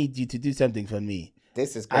 I need you to do something for me.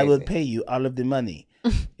 This is crazy. I will pay you all of the money.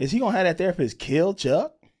 Is he going to have that therapist kill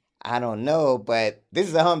Chuck? I don't know, but this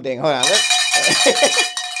is a humding. Hold on.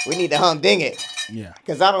 We need to humding it. Yeah.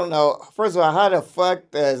 Because I don't know. First of all, how the fuck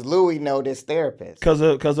does Louis know this therapist? Because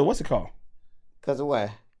of what's it called? Because of what?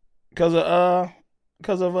 Because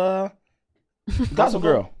of Gospel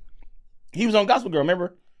Girl. He was on Gospel Girl,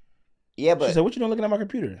 remember? Yeah, She but said, what you doing looking at my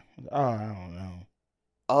computer? Oh, I don't know.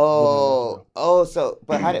 so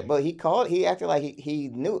but how did but he called? He acted like he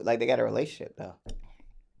knew, like they got a relationship though.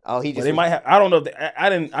 Oh, he But just they might have. I don't know. If I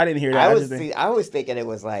didn't hear that. I was thinking it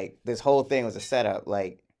was like this whole thing was a setup.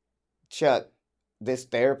 Like Chuck, this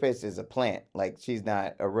therapist is a plant. Like she's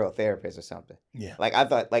not a real therapist or something. Yeah. Like I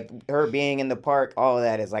thought, like her being in the park, all of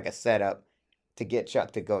that is like a setup to get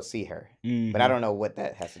Chuck to go see her. Mhm. But I don't know what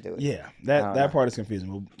that has to do with. Yeah, I don't know. that part is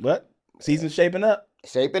confusing. But season's shaping up.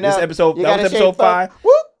 Shaping This up. episode You that was gotta episode shape up. 5. Whoop,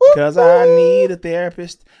 whoop, Because whoop, I whoop. need a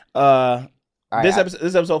therapist. All right, This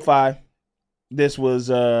episode 5. This was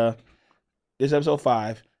episode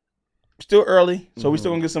 5. Still early, so we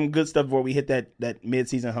still gonna get some good stuff before we hit that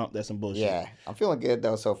mid-season hump. That's some bullshit. Yeah, I'm feeling good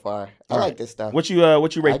though so far. I All like right. this stuff. What you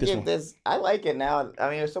rate I this give one? this. I like it now. I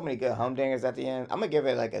mean, there's so many good humdingers at the end. I'm gonna give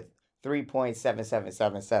it like a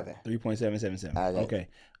 3.7777. 3.777. Okay.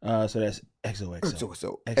 Okay. So that's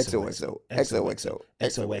XOXO. XOXO.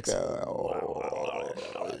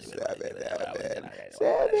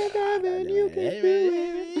 You can do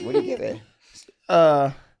it. What do you give it?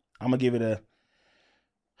 I'm gonna give it a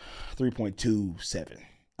 3.27.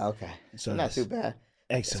 Okay, So not that's too bad.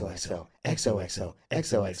 XOXO. XOXO.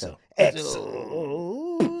 XOXO.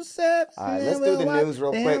 All right, let's do the news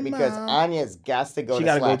real quick because Anya's got to go She to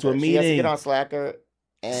gotta go Slacker. to a She has to meeting. get on Slacker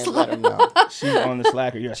and let her know. She's on the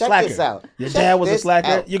slacker. You're a Check slacker. this out. Your Check dad was a this slacker.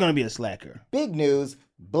 out. You're gonna be a slacker. Big news.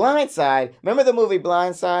 Blindside. Remember the movie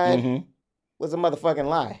Blindside? Mhm. Was a motherfucking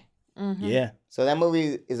lie. Yeah. So that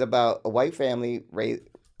movie is about a white family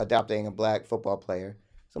adopting a black football player.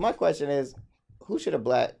 So my question is, who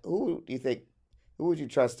do you think, who would you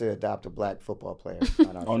trust to adopt a black football player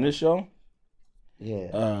on our On show? this show, Yeah.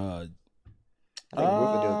 uh, I think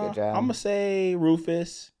Rufus would do a good job. I'm gonna say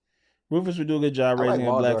Rufus. Rufus would do a good job I like raising a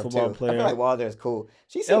black Waldorf, football too. player. I feel like Waldorf's cool.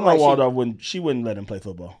 She seemed Elma like Waldorf wouldn't let him play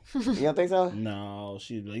football. you don't think so? No,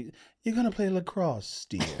 she'd be like, you're gonna play lacrosse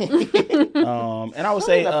still. And I would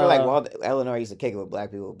say, I feel like Eleanor used to kick it with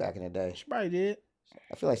black people back in the day. she probably did.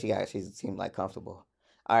 I feel like she seemed like comfortable.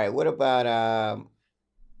 All right, what about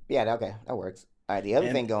yeah, okay, that works. All right, the other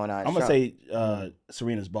And thing going on. I'm gonna Trump- say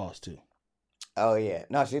Serena's boss too. Oh yeah,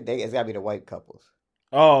 no, it's gotta be the white couples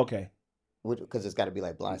Oh, okay. because it's gotta be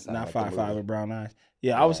like Blindside. Not like the 5'5" movie. with brown eyes.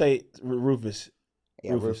 Yeah, I would say Rufus.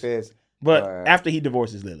 Yeah, Rufus. Rufus. But Or- after he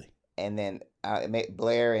divorces Lily. And then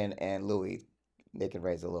Blair and Louis, they can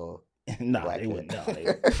raise a little. Nah, black they kid. wouldn't.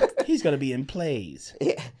 No, he's gonna be in plays.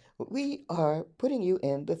 Yeah, we are putting you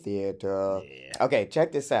in the theater. Yeah. Okay,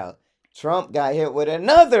 check this out. Trump got hit with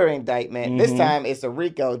another indictment. This Mhm. time it's a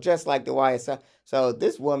RICO, just like the YSL. So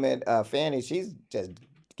this woman, Fanny, she's just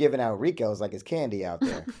giving out RICOs like it's candy out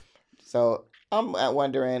there. So I'm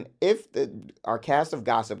wondering if our cast of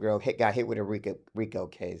Gossip Girl got hit with a RICO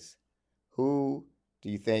case, who do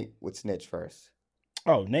you think would snitch first?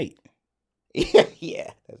 Oh, Nate. Yeah.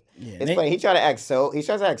 Yeah, It's Nate, funny. He tries to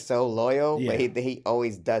act so loyal, but Yeah. he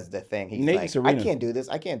always does the thing. He's Nate and like, Serena. I can't do this,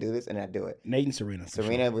 and I do it. Nate and Serena. for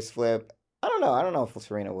Serena sure. was flipped. I don't know if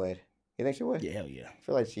Serena would. You think she would? Yeah, hell yeah. I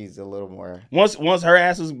feel like she's a little more. Once her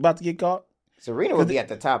ass was about to get caught, Serena would be at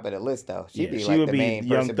the top of the list though. She'd Yeah, be she like would the be main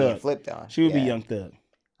Young person being Thug. flipped on. she would be Yeah. Young Thug.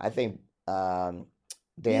 I think Dan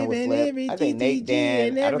would flip. I think Nate,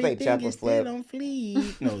 Dan. I don't think Chuck would flip.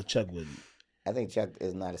 No, Chuck wouldn't. I think Chuck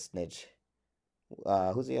is not a snitch.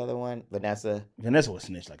 Who's the other one? Vanessa. Vanessa would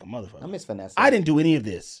snitch like a motherfucker. I miss Vanessa. I didn't do any of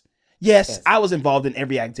this. Yes, Yes. I was involved in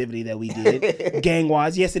every activity that we did, gang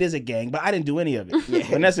wise. Yes, it is a gang, but I didn't do any of it. Yeah.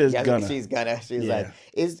 Vanessa is Yeah, gonna. She's gonna. She's Yeah. like,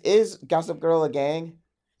 is Gossip Girl a gang?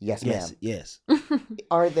 Yes, Yes, ma'am. yes,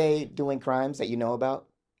 Are they doing crimes that you know about?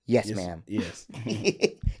 Yes, ma'am. Yes.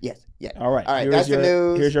 Yes. Yeah. All right. That's the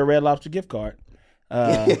news. Here's your Red Lobster gift card.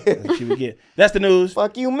 She would get. That's the news.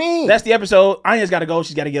 Fuck you, mean. That's the episode. Anya's got to go.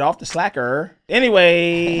 She's got to get off the slacker.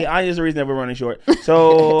 Anyway, Anya's the reason that we're running short.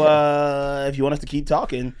 So if you want us to keep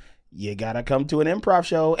talking, you got to come to an improv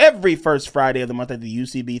show every first Friday of the month at the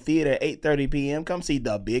UCB Theater at 8:30 p.m. Come see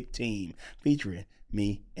The Big Team featuring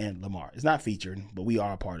me and Lamar. It's not featured, but we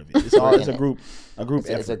are a part of it. It's a group effort.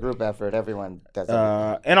 It's a group effort. Everyone does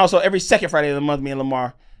it. And also every second Friday of the month, me and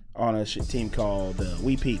Lamar are on a team called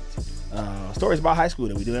We Peaked. Stories about high school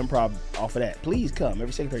that we do improv off of that. Please come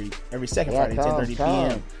every second Friday at 10:30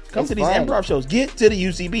 p.m. Come to these improv shows. Get to the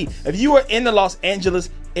UCB. If you are in the Los Angeles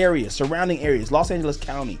area, surrounding areas, Los Angeles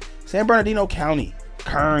County, San Bernardino County,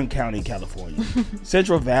 Kern County, California,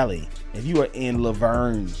 Central Valley, if you are in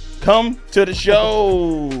Laverne, come to the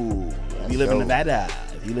show. If you live in Nevada,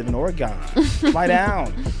 if you live in Oregon, fly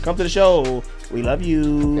down. Come to the show. We love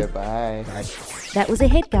you. Goodbye. Bye. That was a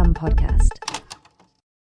HeadGum podcast.